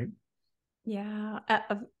 certainly, right? Yeah,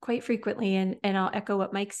 quite frequently. And I'll echo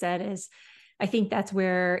what Mike said is, I think that's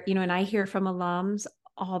where, and I hear from alums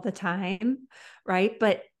all the time, right?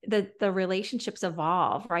 But the relationships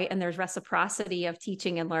evolve, right? And there's reciprocity of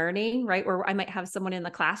teaching and learning, right? Where I might have someone in the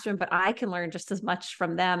classroom, but I can learn just as much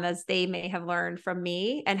from them as they may have learned from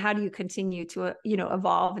me. And how do you continue to,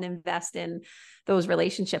 evolve and invest in those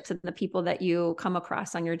relationships and the people that you come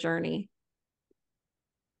across on your journey?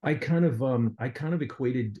 I kind of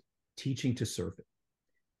equated teaching to surfing,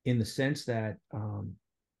 in the sense that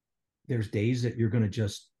there's days that you're going to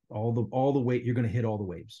just all the way, you're going to hit all the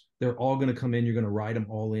waves. They're all going to come in. You're going to ride them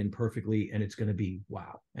all in perfectly, and it's going to be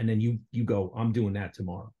wow. And then you go, I'm doing that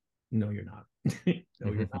tomorrow. No, you're not.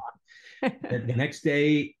 No, you're not. The next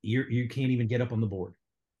day, you can't even get up on the board,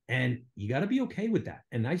 and you got to be okay with that.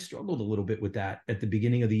 And I struggled a little bit with that at the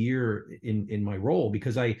beginning of the year in my role,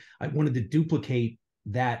 because I wanted to duplicate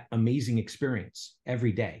that amazing experience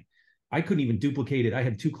every day. I couldn't even duplicate it. I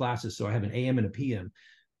have two classes, so I have an AM and a PM.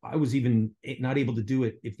 I was even not able to do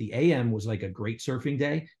it. If the AM was like a great surfing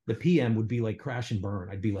day, the PM would be like crash and burn.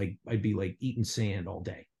 I'd be like eating sand all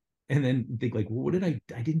day, and then think like, well, what did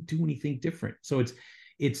I didn't do anything different. So it's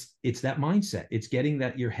that mindset. It's getting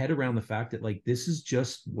that your head around the fact that like this is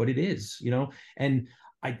just what it is, And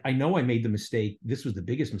I know I made the mistake. This was the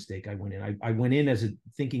biggest mistake I went in. I went in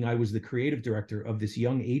thinking I was the creative director of this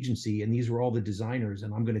young agency, and these were all the designers,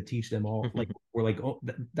 and I'm going to teach them all. Like we're like, oh,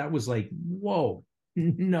 that was like, whoa,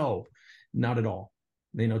 no, not at all.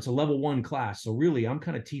 It's a level 1 class, so really I'm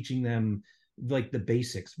kind of teaching them like the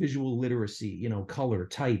basics, visual literacy, color,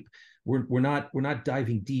 type. We're not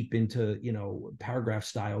diving deep into paragraph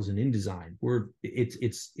styles and InDesign.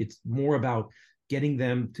 It's more about getting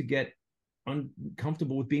them to get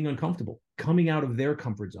uncomfortable with being uncomfortable, coming out of their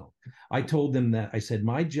comfort zone. I told them that I said,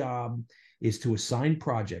 my job is to assign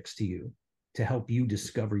projects to you to help you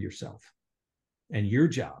discover yourself. And your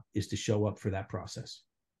job is to show up for that process.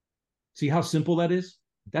 See how simple that is?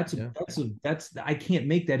 That's I can't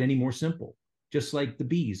make that any more simple. Just like the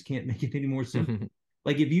bees can't make it any more simple.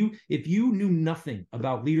 Like if you knew nothing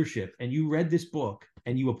about leadership and you read this book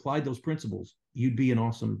and you applied those principles, you'd be an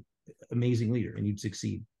awesome, amazing leader, and you'd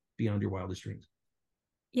succeed beyond your wildest dreams.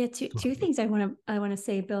 Yeah, two things I want to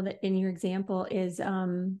say, Bill, that in your example is,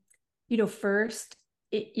 first,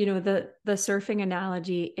 the surfing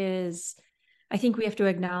analogy is, I think we have to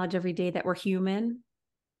acknowledge every day that we're human,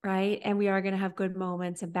 right? And we are going to have good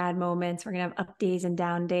moments and bad moments. We're going to have up days and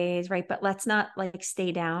down days, right? But let's not like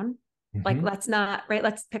stay down. Like, let's not, right.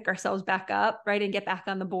 Let's pick ourselves back up, right. And get back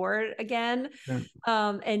on the board again.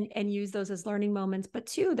 Yeah. And use those as learning moments. But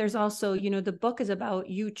two, there's also, the book is about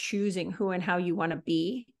you choosing who and how you want to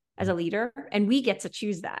be as a leader. And we get to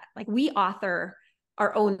choose that. Like, we author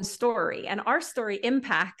our own story, and our story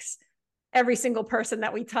impacts every single person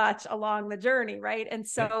that we touch along the journey. Right. And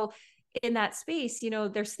so in that space,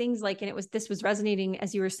 there's things like, and this was resonating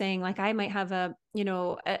as you were saying, like I might have a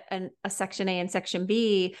section A and section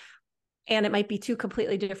B, and it might be two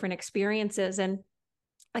completely different experiences. And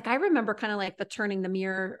like, I remember kind of like the turning the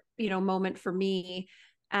mirror, moment for me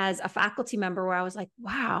as a faculty member, where I was like,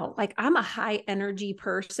 wow, like I'm a high energy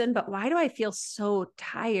person, but why do I feel so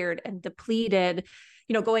tired and depleted,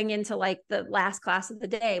 going into like the last class of the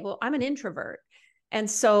day? Well, I'm an introvert. And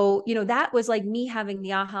so, that was like me having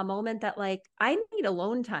the aha moment that like, I need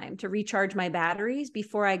alone time to recharge my batteries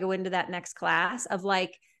before I go into that next class of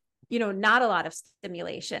like, not a lot of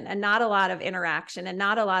stimulation and not a lot of interaction and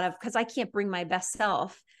not a lot of, because I can't bring my best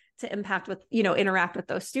self to interact with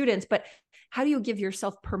those students. But how do you give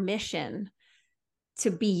yourself permission to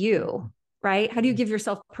be you, right? How do you give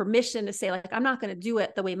yourself permission to say like, I'm not going to do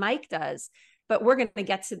it the way Mike does, but we're going to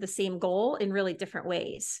get to the same goal in really different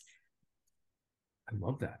ways. I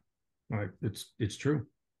love that. It's true.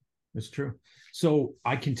 It's true. So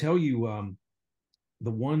I can tell you, I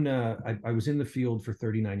was in the field for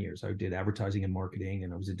 39 years. I did advertising and marketing,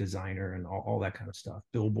 and I was a designer and all that kind of stuff,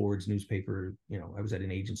 billboards, newspaper. I was at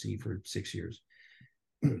an agency for 6 years.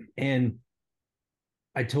 And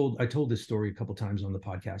I told this story a couple of times on the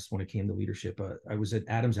podcast when it came to leadership. I was at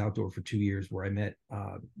Adams Outdoor for 2 years, where I met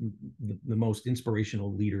the most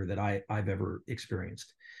inspirational leader that I've ever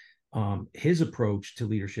experienced. His approach to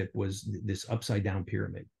leadership was this upside down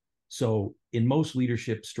pyramid. So in most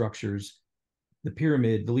leadership structures, the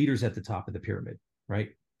pyramid, the leader's at the top of the pyramid, right?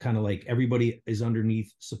 Kind of like everybody is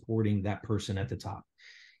underneath supporting that person at the top.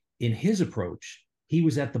 In his approach, he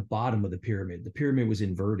was at the bottom of the pyramid. The pyramid was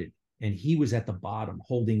inverted, and he was at the bottom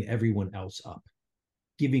holding everyone else up,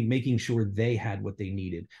 making sure they had what they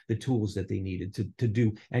needed, the tools that they needed to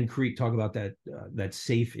do and talk about that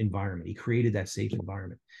safe environment. He created that safe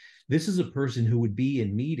environment. This is a person who would be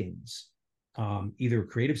in meetings, either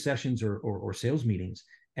creative sessions or sales meetings,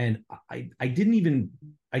 And I didn't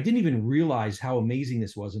even realize how amazing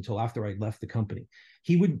this was until after I left the company.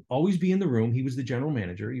 He would always be in the room. He was the general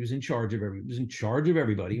manager. He was in charge of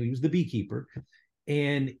everybody. He was the beekeeper,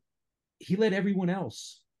 and he let everyone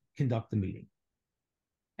else conduct the meeting,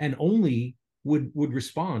 and only would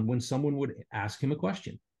respond when someone would ask him a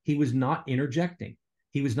question. He was not interjecting.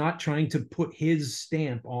 He was not trying to put his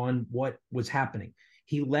stamp on what was happening.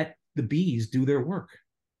 He let the bees do their work.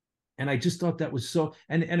 And I just thought that was so,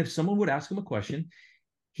 and if someone would ask him a question,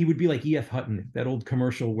 he would be like E.F. Hutton, that old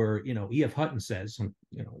commercial where, E.F. Hutton says,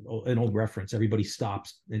 an old reference, everybody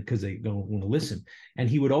stops because they don't want to listen. And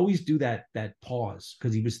he would always do that pause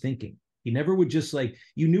because he was thinking. He never would just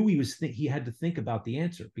you knew he had to think about the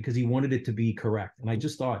answer because he wanted it to be correct. And I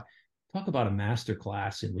just thought, talk about a master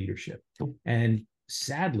class in leadership. And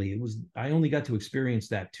sadly, I only got to experience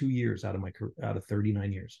that 2 years out of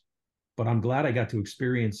 39 years. But I'm glad I got to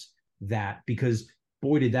experience that, because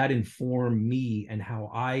boy, did that inform me and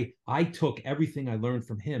how I took everything I learned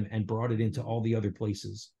from him and brought it into all the other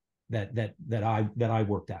places that I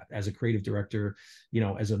worked at as a creative director,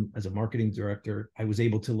 as a marketing director. I was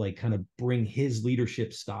able to kind of bring his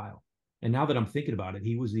leadership style. And now that I'm thinking about it,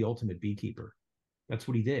 he was the ultimate beekeeper. That's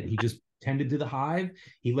what he did. He just tended to the hive.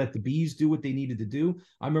 He let the bees do what they needed to do.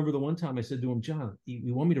 I remember the one time I said to him, John,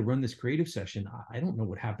 you want me to run this creative session? I don't know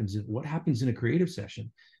what happens in a creative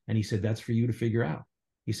session. And he said, that's for you to figure out.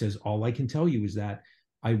 He says, all I can tell you is that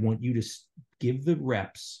I want you to give the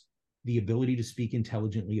reps the ability to speak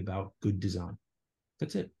intelligently about good design.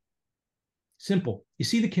 That's it. Simple. You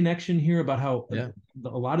see the connection here about how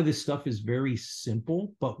a lot of this stuff is very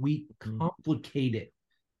simple, but we complicate it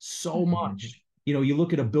so much. You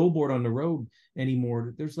look at a billboard on the road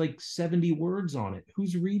anymore, there's 70 words on it.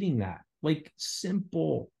 Who's reading that?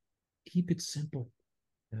 Simple. Keep it simple.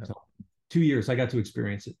 Yeah. So 2 years, I got to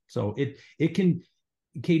experience it. So it can,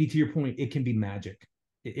 Katie, to your point, it can be magic.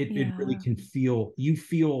 It really can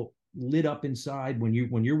feel lit up inside when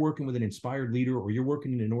you're working with an inspired leader, or you're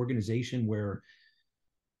working in an organization where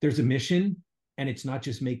there's a mission and it's not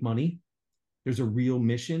just make money. There's a real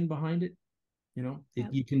mission behind it.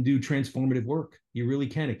 You can do transformative work. You really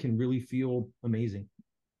can. It can really feel amazing.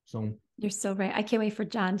 So you're so right. I can't wait for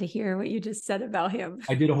John to hear what you just said about him.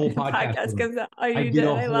 I did a whole podcast. I did.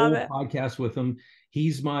 I love it. Podcast with him.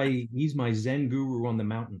 He's my Zen guru on the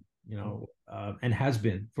mountain, and has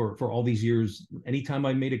been for all these years. Anytime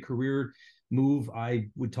I made a career move, I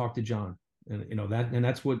would talk to John, and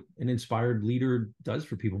that's what an inspired leader does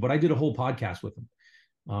for people. But I did a whole podcast with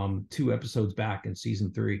him, 2 episodes back in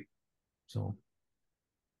season 3. So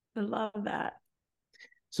I love that.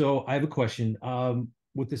 So I have a question.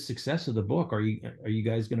 With the success of the book, are you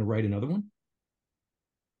guys going to write another one?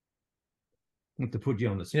 I have to put you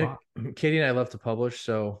on the spot. Katie and I love to publish,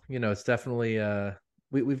 so it's definitely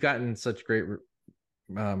we've gotten such great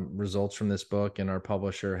results from this book, and our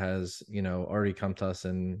publisher has already come to us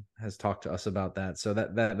and has talked to us about that. So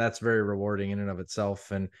that's very rewarding in and of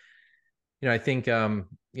itself. And I think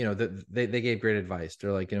that they gave great advice.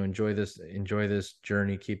 They're like, enjoy this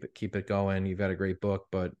journey, keep it going. You've got a great book,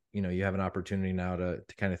 but you have an opportunity now to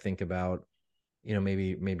kind of think about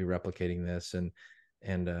maybe replicating this.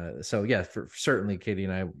 And so yeah, certainly Katie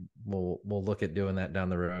and I will look at doing that down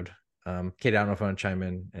the road. Katie, I don't know if I want to chime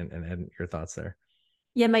in and add your thoughts there.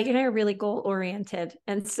 Yeah, Mike and I are really goal oriented.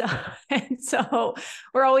 And so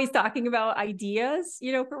we're always talking about ideas,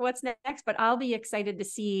 for what's next, but I'll be excited to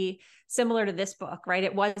see, similar to this book, right?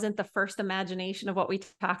 It wasn't the first imagination of what we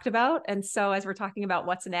talked about. And so as we're talking about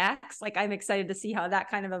what's next, I'm excited to see how that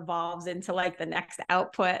kind of evolves into the next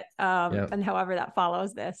output, and however that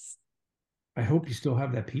follows this. I hope you still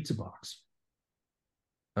have that pizza box.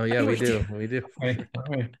 Oh yeah, we do. We do. All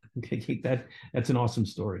right. Okay, that's an awesome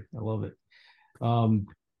story. I love it.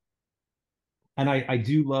 And I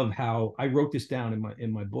do love how I wrote this down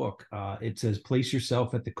in my book. It says, place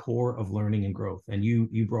yourself at the core of learning and growth. And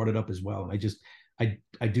you brought it up as well. And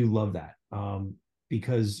I do love that,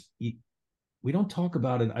 because we don't talk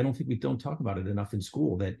about it. I don't think we don't talk about it enough in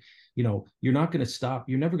school, that, you're not going to stop.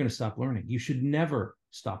 You're never going to stop learning. You should never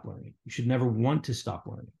stop learning. You should never want to stop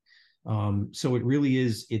learning. So it really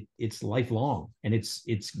is, it's lifelong, and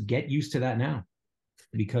it's get used to that now,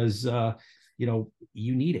 because,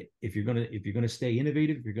 you need it if you're going to stay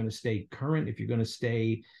innovative, if you're going to stay current, if you're going to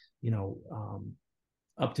stay,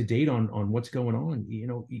 up to date on what's going on.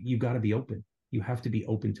 You've got to be open. You have to be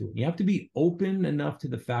open to it. You have to be open enough to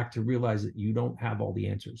the fact to realize that you don't have all the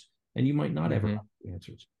answers, and you might not ever have the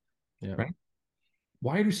answers. Yeah. Right.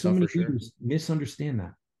 Why do so many leaders misunderstand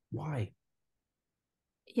that? Why?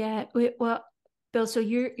 Yeah. Well, Bill, so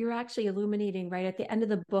you're actually illuminating right at the end of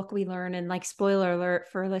the book. We learn, and like spoiler alert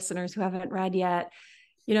for listeners who haven't read yet,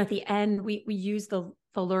 at the end we use the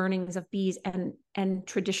learnings of bees and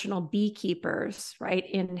traditional beekeepers, right,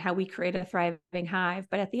 in how we create a thriving hive.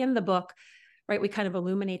 But at the end of the book, right, we kind of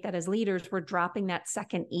illuminate that as leaders, we're dropping that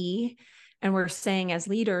second E, and we're saying as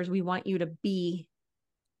leaders, we want you to be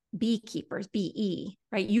beekeepers, BE,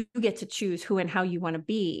 right? You get to choose who and how you want to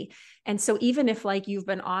be. And so even if like you've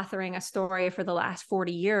been authoring a story for the last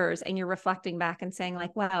 40 years and you're reflecting back and saying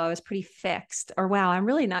like, wow, I was pretty fixed, or wow, I'm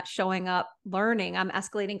really not showing up learning. I'm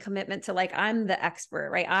escalating commitment to like, I'm the expert,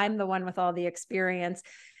 right? I'm the one with all the experience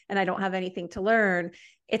and I don't have anything to learn.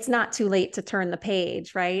 It's not too late to turn the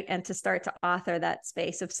page, right? And to start to author that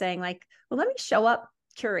space of saying like, well, let me show up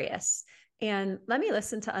curious. And let me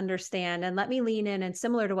listen to understand, and let me lean in. And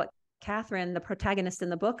similar to what Catherine, the protagonist in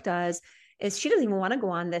the book, does, is she doesn't even want to go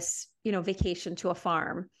on this, vacation to a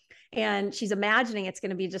farm. And she's imagining it's going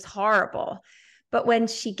to be just horrible. But when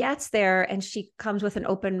she gets there and she comes with an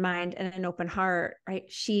open mind and an open heart, right,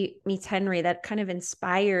 she meets Henry. That kind of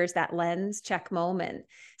inspires that lens check moment,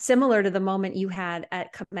 similar to the moment you had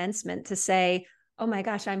at commencement to say, oh my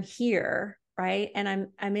gosh, I'm here, right? And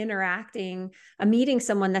I'm interacting, I'm meeting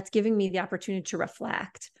someone that's giving me the opportunity to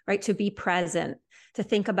reflect, right? To be present, to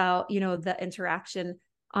think about, the interaction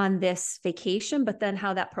on this vacation, but then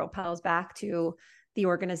how that propels back to the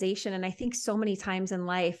organization. And I think so many times in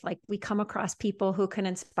life, like we come across people who can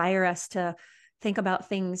inspire us to think about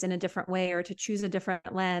things in a different way or to choose a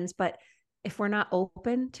different lens. But if we're not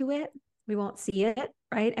open to it, we won't see it,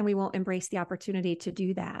 right? And we won't embrace the opportunity to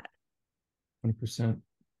do that. 100%.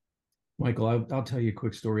 Michael, I'll tell you a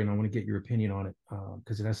quick story, and I want to get your opinion on it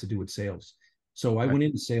because it has to do with sales. So I went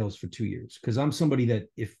into sales for 2 years because I'm somebody that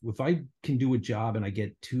if I can do a job and I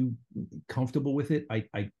get too comfortable with it,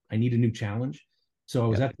 I need a new challenge. So I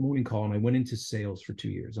was at the morning call and I went into sales for 2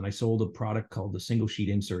 years, and I sold a product called the single sheet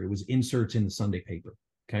insert. It was inserts in the Sunday paper.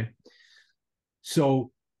 Okay.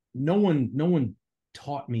 So no one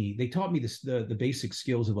taught me. They taught me the basic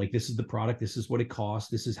skills of like, this is the product, this is what it costs,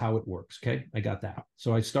 this is how it works. Okay. I got that.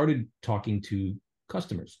 So I started talking to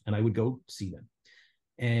customers and I would go see them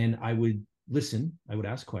and I would listen, I would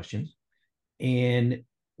ask questions, and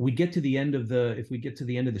we get to the end of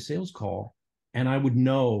the sales call and I would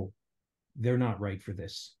know they're not right for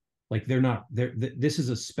this. Like this is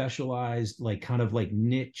a specialized, like kind of like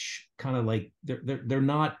niche, kind of like they're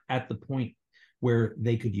not at the point where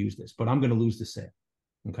they could use this, but I'm going to lose the sale.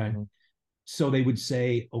 Okay. Mm-hmm. So they would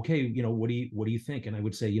say, okay, what do you think? And I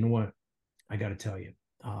would say, you know what, I got to tell you,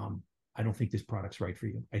 I don't think this product's right for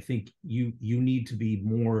you. I think you need to be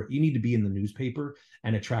in the newspaper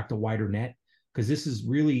and attract a wider net. Because this is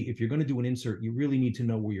really, if you're going to do an insert, you really need to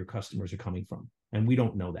know where your customers are coming from. And we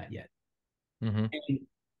don't know that yet. Mm-hmm. And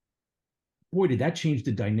boy, did that change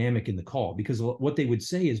the dynamic in the call, because what they would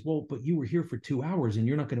say is, well, but you were here for 2 hours and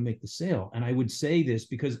you're not going to make the sale. And I would say this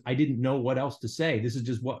because I didn't know what else to say. This is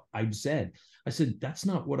just what I said. I said, that's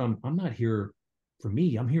not what I'm not here for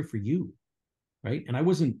me. I'm here for you. Right. And I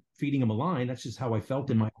wasn't feeding them a line. That's just how I felt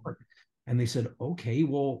in my heart. And they said, okay,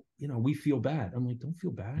 well, we feel bad. I'm like, don't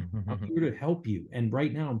feel bad. I'm here to help you. And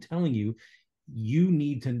right now I'm telling you, you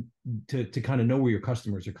need to kind of know where your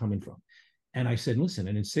customers are coming from. And I said, listen,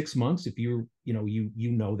 and in 6 months, if you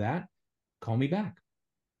know that, call me back.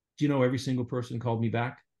 Do you know every single person called me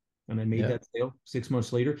back and I made that sale 6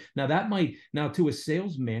 months later? Now to a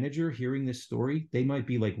sales manager hearing this story, they might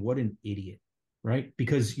be like, what an idiot, right?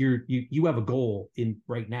 Because you have a goal in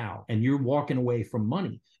right now and you're walking away from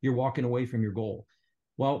money. You're walking away from your goal.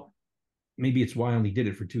 Well, maybe it's why I only did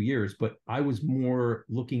it for 2 years, but I was more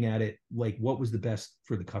looking at it like what was the best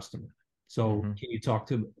for the customer. So can you talk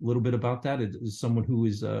to a little bit about that? As someone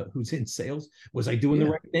who's in sales, was I doing the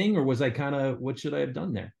right thing, or was I kind of, what should I have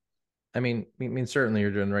done there? I mean, certainly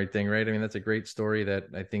you're doing the right thing, right? I mean, that's a great story that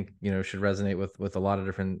I think, should resonate with a lot of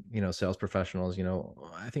different, sales professionals.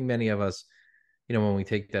 I think many of us, when we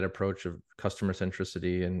take that approach of customer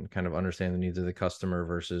centricity and kind of understand the needs of the customer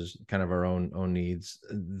versus kind of our own needs,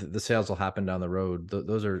 the sales will happen down the road.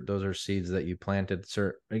 Those are seeds that you planted,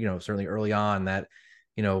 certainly early on that,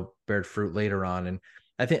 bear fruit later on. And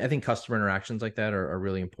I think customer interactions like that are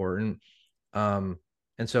really important. And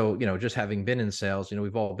so, just having been in sales,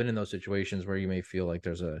 we've all been in those situations where you may feel like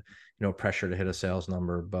there's a, pressure to hit a sales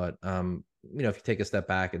number. But, if you take a step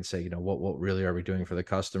back and say, what really are we doing for the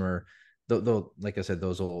customer? Though, like I said,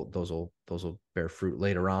 those will bear fruit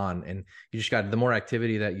later on. And you just got, the more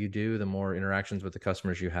activity that you do, the more interactions with the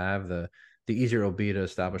customers you have, the easier it'll be to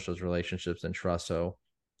establish those relationships and trust. So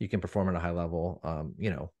you can perform at a high level,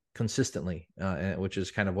 consistently, which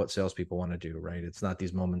is kind of what salespeople want to do, right? It's not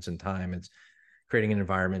these moments in time. It's creating an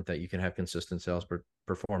environment that you can have consistent sales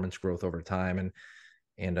performance growth over time,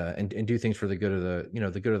 and do things for the good of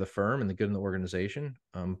the good of the firm and the good of the organization.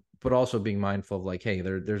 But also being mindful of like, hey,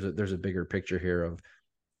 there's a bigger picture here of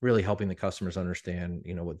really helping the customers understand,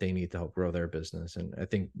 what they need to help grow their business. And I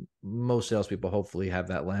think most salespeople hopefully have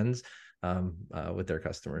that lens with their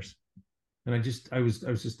customers. And I was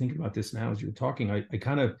just thinking about this now as you were talking.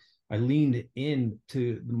 I leaned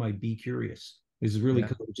into my be curious. This is really Yeah.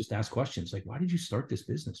 because I would just ask questions like, why did you start this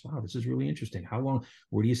business? Wow, this is really interesting. How long?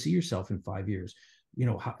 Where do you see yourself in 5 years?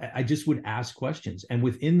 I just would ask questions, and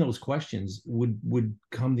within those questions would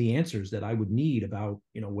come the answers that I would need about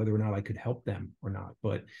whether or not I could help them or not.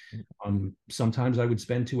 But sometimes I would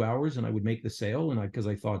spend 2 hours and I would make the sale, and because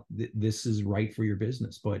I thought this is right for your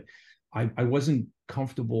business, but I wasn't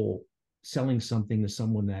comfortable selling something to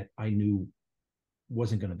someone that I knew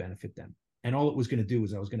wasn't going to benefit them. And all it was going to do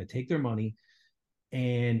was I was going to take their money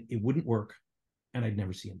and it wouldn't work and I'd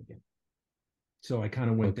never see them again. So I kind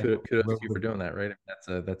of went down. Kudos to you for doing that, right?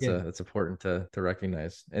 That's important to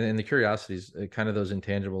recognize. And the curiosities, kind of those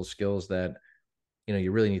intangible skills that,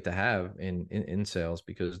 you really need to have in sales,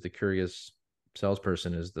 because the curious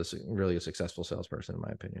salesperson is really a successful salesperson, in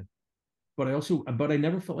my opinion. But I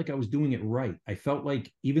never felt like I was doing it right. I felt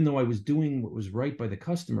like even though I was doing what was right by the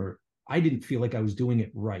customer, I didn't feel like I was doing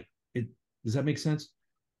it right. Does that make sense?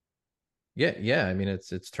 Yeah. I mean,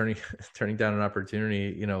 it's turning down an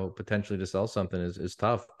opportunity, potentially to sell something is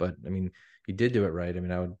tough. But I mean, you did do it right. I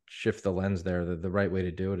mean, I would shift the lens there. The right way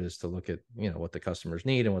to do it is to look at, what the customers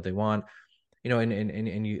need and what they want. And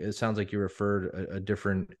it sounds like you referred a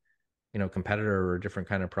different, competitor or a different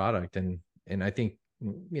kind of product. And I think,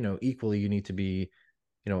 equally you need to be,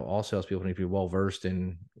 all salespeople need to be well versed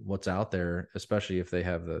in what's out there, especially if they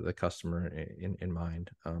have the customer in mind,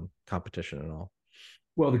 competition and all.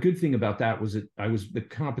 Well, the good thing about that was that the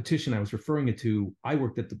competition I was referring it to. I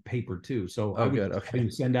worked at the paper too, so I good. Okay.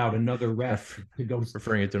 would send out another rep to go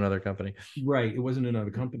referring it to another company. Right, it wasn't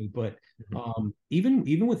another company, but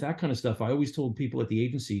even with that kind of stuff, I always told people at the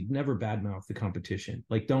agency never badmouth the competition.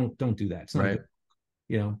 Like, don't do that. It's not right.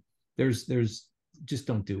 Good. There's just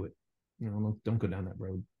don't do it. Don't go down that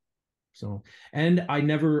road. So, and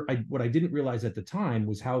what I didn't realize at the time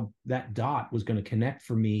was how that dot was going to connect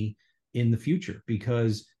for me in the future,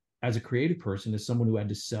 because as a creative person, as someone who had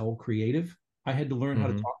to sell creative, I had to learn how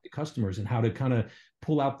to talk to customers and how to kind of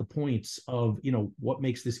pull out the points of, what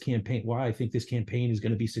makes this campaign, why I think this campaign is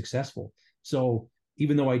going to be successful. So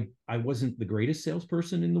even though I wasn't the greatest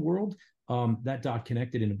salesperson in the world, that dot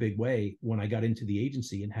connected in a big way when I got into the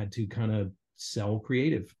agency and had to kind of sell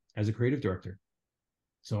creative as a creative director.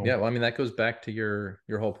 So yeah, well, I mean, that goes back to your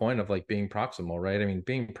whole point of like being proximal, right? I mean,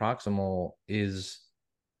 being proximal is,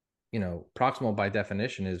 proximal by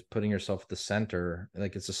definition is putting yourself at the center,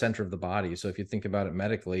 like it's the center of the body. So if you think about it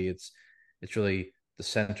medically, it's really the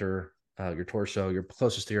center, your torso, you're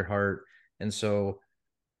closest to your heart. And so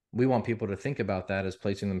we want people to think about that as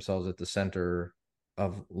placing themselves at the center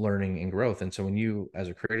of learning and growth. And so when you, as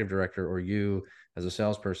a creative director, or you as a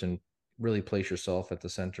salesperson, really place yourself at the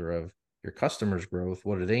center of your customers' growth,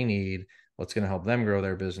 what do they need? What's going to help them grow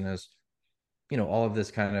their business? All of this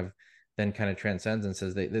kind of transcends and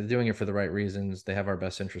says they're doing it for the right reasons. They have our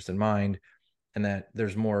best interest in mind, and that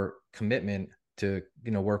there's more commitment to,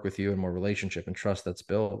 work with you, and more relationship and trust that's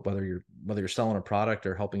built, whether you're selling a product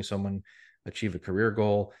or helping someone achieve a career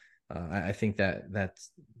goal. I think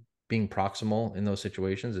that's being proximal in those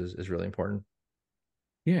situations is really important.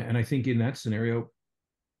 Yeah. And I think in that scenario,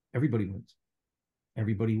 everybody wins,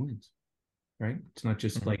 right? It's not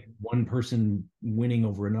just like one person winning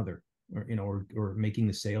over another, or making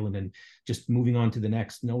the sale and then just moving on to the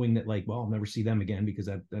next, knowing that like, well, I'll never see them again because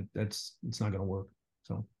it's not going to work.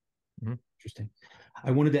 So interesting.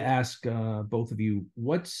 I wanted to ask both of you,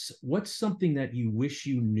 what's something that you wish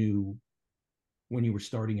you knew when you were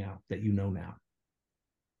starting out that you know now?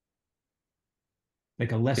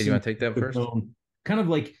 Like a lesson. Okay, you want to take that first? Kind of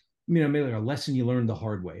like, maybe like a lesson you learned the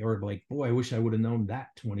hard way, or like, boy, I wish I would have known that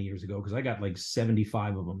 20 years ago, because I got like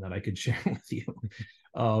 75 of them that I could share with you.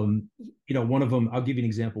 One of them, I'll give you an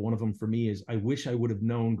example. One of them for me is, I wish I would have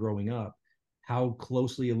known growing up how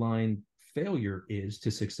closely aligned failure is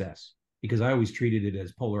to success, because I always treated it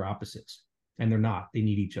as polar opposites, and they're not. They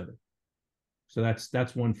need each other. So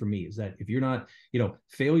that's one for me, is that if you're not,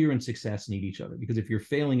 failure and success need each other, because if you're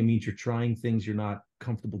failing, it means you're trying things you're not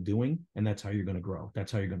comfortable doing, and that's how you're going to grow.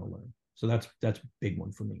 That's how you're going to learn. So that's a big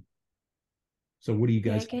one for me. So what do you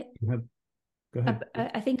guys have? Go ahead.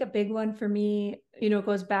 I think a big one for me,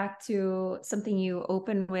 goes back to something you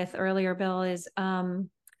opened with earlier, Bill, is, that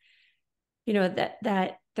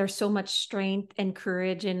there's so much strength and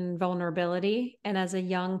courage and vulnerability. And as a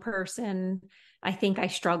young person, I think I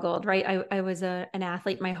struggled, right? I was an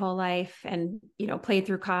athlete my whole life and, played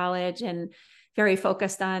through college and very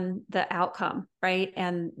focused on the outcome, right?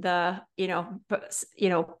 And the,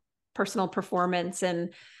 personal performance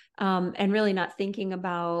and really not thinking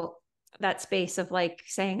about that space of like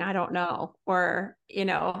saying, I don't know, or,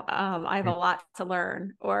 I have a lot to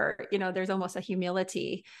learn, or, there's almost a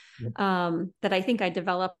humility that I think I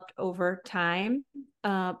developed over time.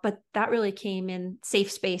 But that really came in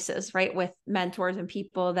safe spaces, right? With mentors and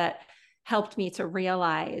people that helped me to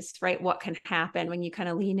realize, right, what can happen when you kind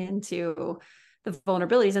of lean into the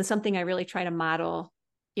vulnerabilities, and something I really try to model,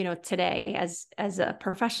 today as a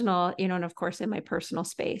professional, and of course in my personal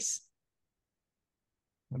space.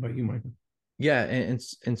 How about you, Michael? Yeah.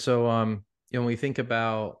 And so, when we think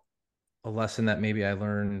about a lesson that maybe I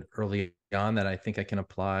learned early on that I think I can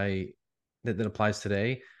apply, that applies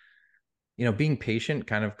today, being patient,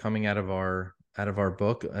 kind of coming out of our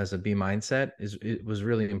book as a B mindset, it was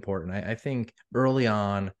really important. I think early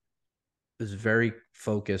on was very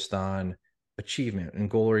focused on achievement and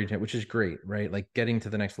goal oriented, which is great, right? Like getting to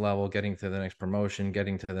the next level, getting to the next promotion,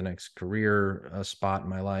 getting to the next career spot in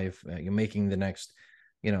my life, making the next,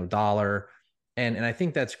 dollar. And I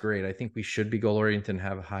think that's great. I think we should be goal oriented and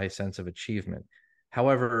have a high sense of achievement.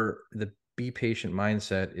 However, the be patient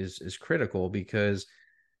mindset is critical, because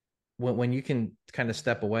when you can kind of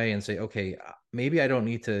step away and say, okay, maybe I don't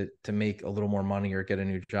need to make a little more money or get a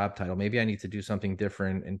new job title. Maybe I need to do something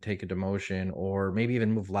different and take a demotion, or maybe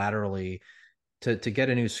even move laterally to get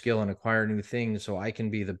a new skill and acquire new things so I can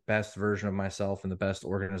be the best version of myself and the best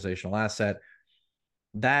organizational asset.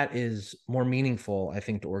 That is more meaningful, I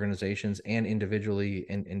think, to organizations and individually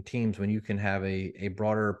in teams, when you can have a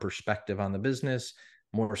broader perspective on the business,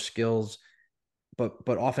 more skills. But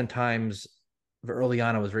oftentimes early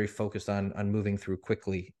on, I was very focused on moving through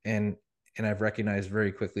quickly. And I've recognized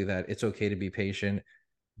very quickly that it's okay to be patient,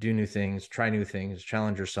 do new things, try new things,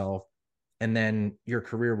 challenge yourself. And then your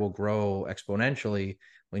career will grow exponentially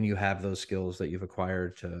when you have those skills that you've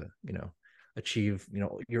acquired to, achieve,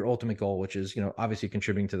 your ultimate goal, which is, obviously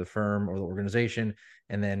contributing to the firm or the organization,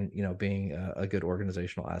 and then, being a good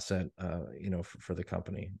organizational asset, for the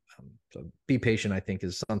company. So be patient, I think,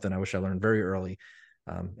 is something I wish I learned very early,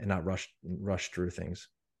 and not rush through things.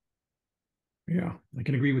 Yeah, I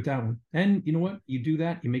can agree with that one. And you know what? You do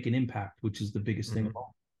that, you make an impact, which is the biggest thing of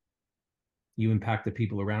all. You impact the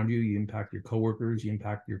people around you, you impact your coworkers, you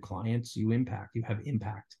impact your clients, you have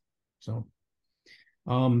impact. So,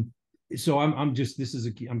 I'm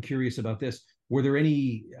curious about this. Were there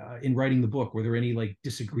any, in writing the book, were there any like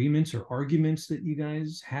disagreements or arguments that you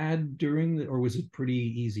guys had or was it pretty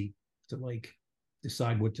easy to like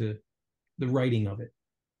decide the writing of it?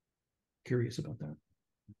 Curious about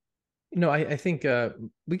that. I think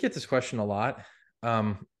we get this question a lot,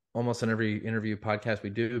 almost in every interview podcast we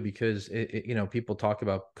do, because people talk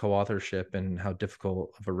about co-authorship and how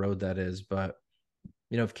difficult of a road that is. But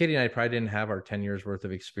if Katie and I probably didn't have our 10 years worth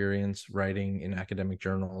of experience writing in academic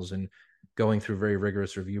journals and going through very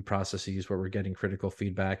rigorous review processes where we're getting critical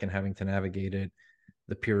feedback and having to navigate it,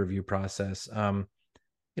 the peer review process,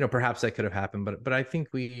 perhaps that could have happened. But I think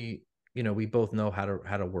we both know how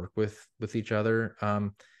to work with each other.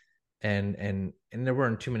 And there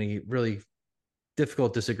weren't too many really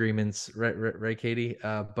difficult disagreements, right, Katie?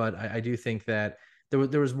 But I do think that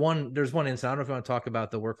there's one incident. I don't know if you want to talk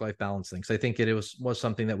about the work-life balance thing, because I think it was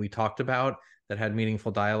something that we talked about that had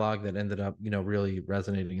meaningful dialogue that ended up, really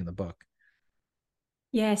resonating in the book.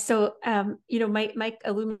 Yeah. So, Mike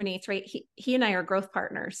illuminates, right? He and I are growth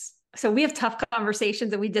partners. So we have tough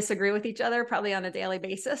conversations and we disagree with each other probably on a daily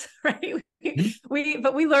basis, right?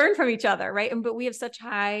 But we learn from each other, right? But we have such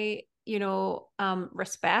high,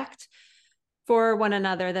 respect for one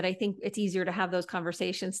another that I think it's easier to have those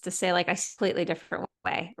conversations to say like a completely different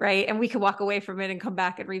way, right? And we can walk away from it and come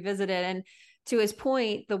back and revisit it. And to his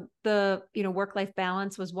point, the work-life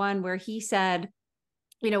balance was one where he said,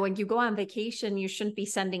 when you go on vacation, you shouldn't be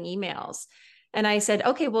sending emails. And I said,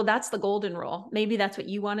 okay, well, that's the golden rule. Maybe that's what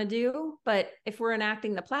you want to do. But if we're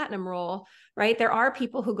enacting the platinum rule, right, there are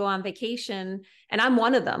people who go on vacation, and I'm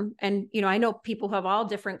one of them. And, I know people who have all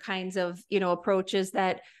different kinds of, approaches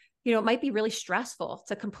that, it might be really stressful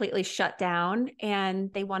to completely shut down,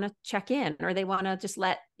 and they want to check in, or they want to just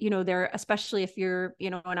let, especially if you're,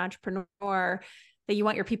 an entrepreneur, that you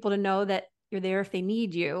want your people to know that you're there if they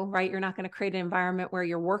need you, right? You're not going to create an environment where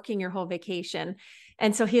you're working your whole vacation.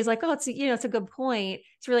 And so he's like, oh, it's a good point.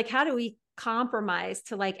 So we're like, how do we compromise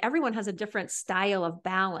to like, everyone has a different style of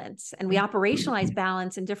balance, and we operationalize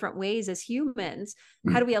balance in different ways as humans.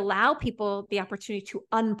 How do we allow people the opportunity to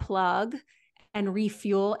unplug and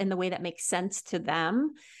refuel in the way that makes sense to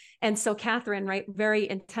them? And so Catherine, right, very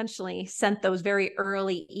intentionally sent those very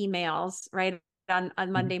early emails, right, on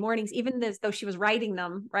Monday mornings, even as though she was writing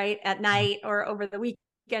them, right, at night or over the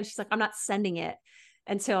weekend. She's like, I'm not sending it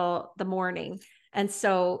until the morning. And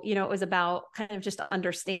so, it was about kind of just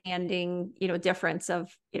understanding, difference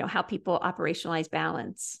of, how people operationalize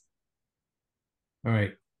balance. All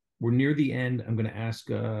right. We're near the end. I'm going to ask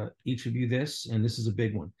each of you this, and this is a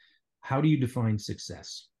big one. How do you define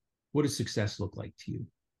success? What does success look like to you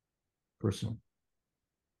personally?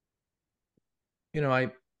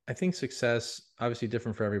 I think success, obviously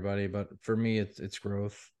different for everybody, but for me, it's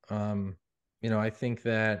growth. I think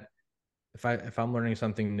that if I'm learning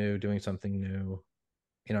something new, doing something new,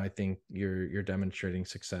 I think you're demonstrating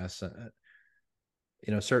success.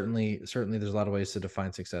 Certainly there's a lot of ways to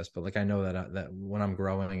define success, but like I know that when I'm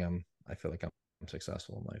growing, I feel like I'm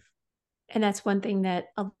successful in life. And that's one thing that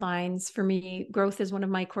aligns for me. Growth is one of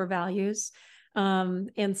my core values.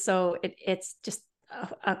 And so it's just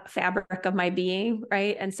a fabric of my being,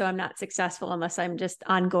 right? And so I'm not successful unless I'm just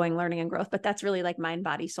ongoing learning and growth, but that's really like mind,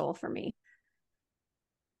 body, soul for me.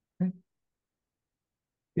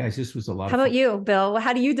 Guys, this was a lot How of fun. about you, Bill?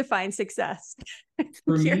 How do you define success?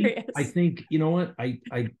 For Curious. me, I think, you know what?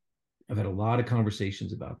 I've had a lot of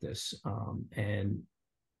conversations about this. And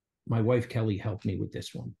my wife, Kelly, helped me with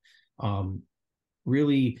this one.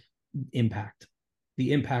 Really impact.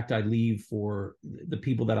 The impact I leave for the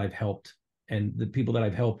people that I've helped, and the people that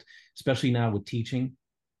I've helped, especially now with teaching,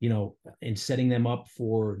 and setting them up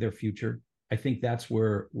for their future. I think that's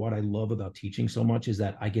where what I love about teaching so much is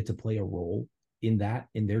that I get to play a role in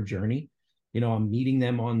their journey. I'm meeting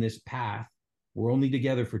them on this path. We're only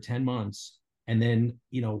together for 10 months. And then,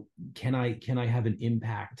 can I have an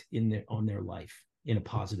impact on their life in a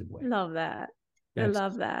positive way? Love that. I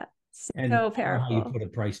love that. So and powerful. How you put a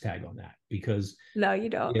price tag on that, because no, you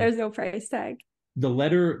don't. There's no price tag. The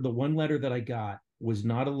one letter that I got was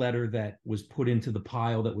not a letter that was put into the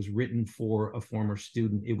pile that was written for a former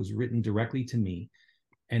student. It was written directly to me.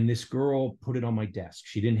 And this girl put it on my desk.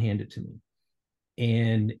 She didn't hand it to me.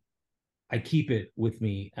 And I keep it with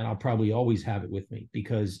me, and I'll probably always have it with me,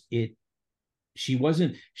 because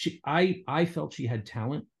I felt she had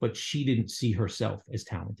talent, but she didn't see herself as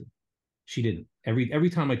talented. She didn't. Every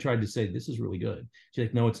time I tried to say, this is really good, she's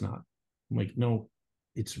like, no, it's not. I'm like, no,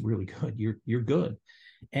 it's really good. You're good.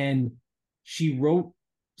 And she wrote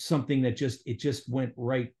something that just went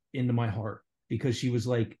right into my heart, because she was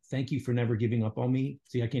like, thank you for never giving up on me.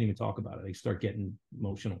 See, I can't even talk about it. I start getting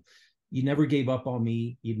emotional. You never gave up on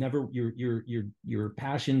me. You never, your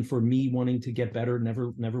passion for me wanting to get better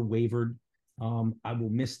never wavered. I will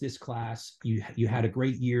miss this class. You had a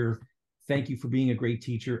great year. Thank you for being a great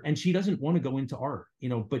teacher. And she doesn't want to go into art,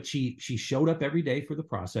 but she showed up every day for the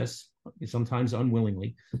process, sometimes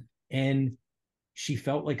unwillingly. And she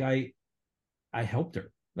felt like I helped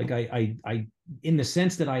her. Like I in the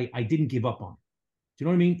sense that I didn't give up on her. Do you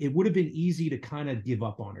know what I mean? It would have been easy to kind of give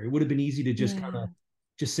up on her. It would have been easy to just kind of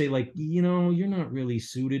just say, like, you're not really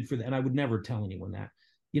suited for that. And I would never tell anyone that,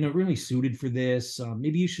 really suited for this.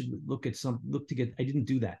 Maybe you should look to get. I didn't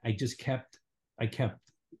do that. I kept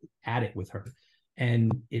at it with her,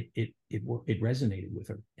 and it resonated with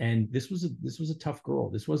her. And this was a tough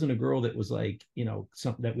girl. This wasn't a girl that was like,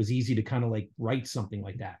 something that was easy to kind of like write something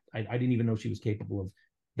like that. I didn't even know she was capable of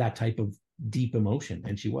that type of deep emotion,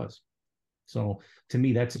 and she was. So to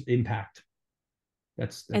me, that's impact.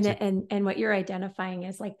 That's and what you're identifying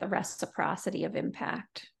is like the reciprocity of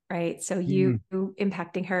impact, right? So you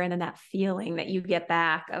impacting her, and then that feeling that you get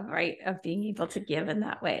back of being able to give in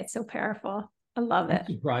that way. It's so powerful. I love it.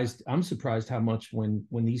 I'm surprised how much when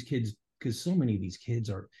these kids, because so many of these kids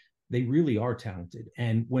they really are talented.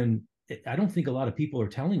 And I don't think a lot of people are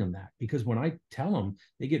telling them that, because when I tell them,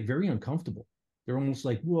 they get very uncomfortable. They're almost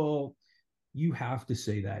like, well, you have to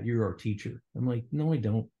say that, you're our teacher. I'm like, no, I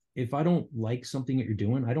don't. If I don't like something that you're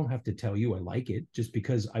doing, I don't have to tell you I like it just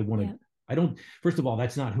because I want to. Yeah. I don't. First of all,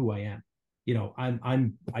 that's not who I am.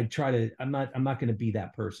 I'm not going to be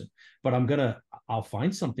that person, but I'll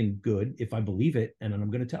find something good if I believe it, and then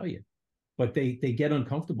I'm going to tell you. But they get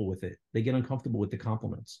uncomfortable with it. They get uncomfortable with the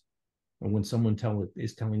compliments. And when someone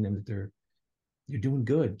is telling them that you're doing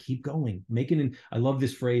good, keep going, I love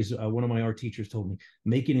this phrase. One of my art teachers told me,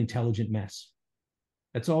 make an intelligent mess.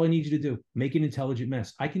 That's all I need you to do. Make an intelligent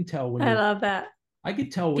mess. I can tell when I love that. I can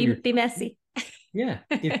tell when be messy. Yeah,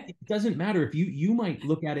 it doesn't matter if you might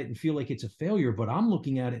look at it and feel like it's a failure, but I'm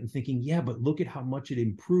looking at it and thinking, yeah, but look at how much it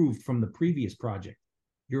improved from the previous project.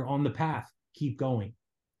 You're on the path. Keep going.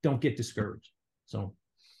 Don't get discouraged. So,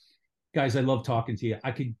 guys, I love talking to you.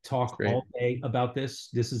 I could talk all day about this.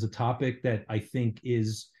 This is a topic that I think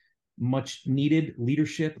is much needed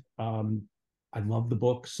leadership. I love the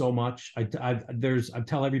book so much. I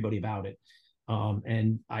tell everybody about it.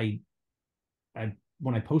 And I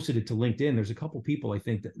when I posted it to LinkedIn, there's a couple people, I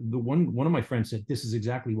think that one of my friends said, this is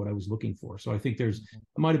exactly what I was looking for. So I think I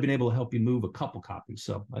might have been able to help you move a couple copies.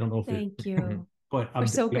 So I don't know if Thank you. But we're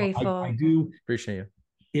so grateful. I do appreciate you.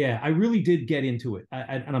 Yeah, I really did get into it.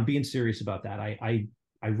 And I'm being serious about that. I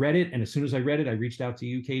read it. And as soon as I read it, I reached out to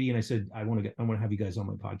you, Katie, and I said, I want to have you guys on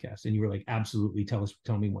my podcast. And you were like, absolutely. Tell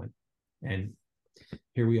me when. And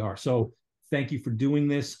here we are. So thank you for doing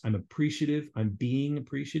this. I'm appreciative. I'm being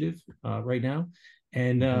appreciative right now.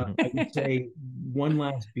 And I would say one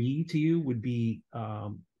last B to you would be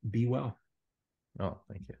well. Oh,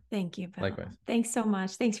 thank you. Thank you, Bill. Likewise. Thanks so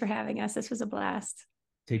much. Thanks for having us. This was a blast.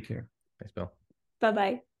 Take care. Thanks, Bill.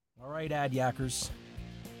 Bye-bye. All right, Ad Yackers.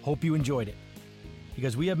 Hope you enjoyed it,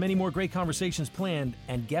 because we have many more great conversations planned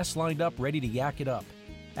and guests lined up ready to yak it up.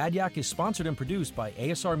 Ad Yack is sponsored and produced by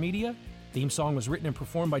ASR Media. Theme song was written and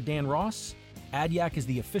performed by Dan Ross. Ad Yack is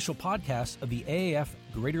the official podcast of the AAF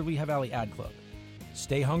Greater Lehigh Valley Ad Club.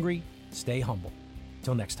 Stay hungry, stay humble.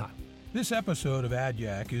 Till next time. This episode of Ad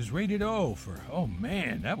Yack is rated O for, oh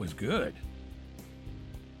man, that was good.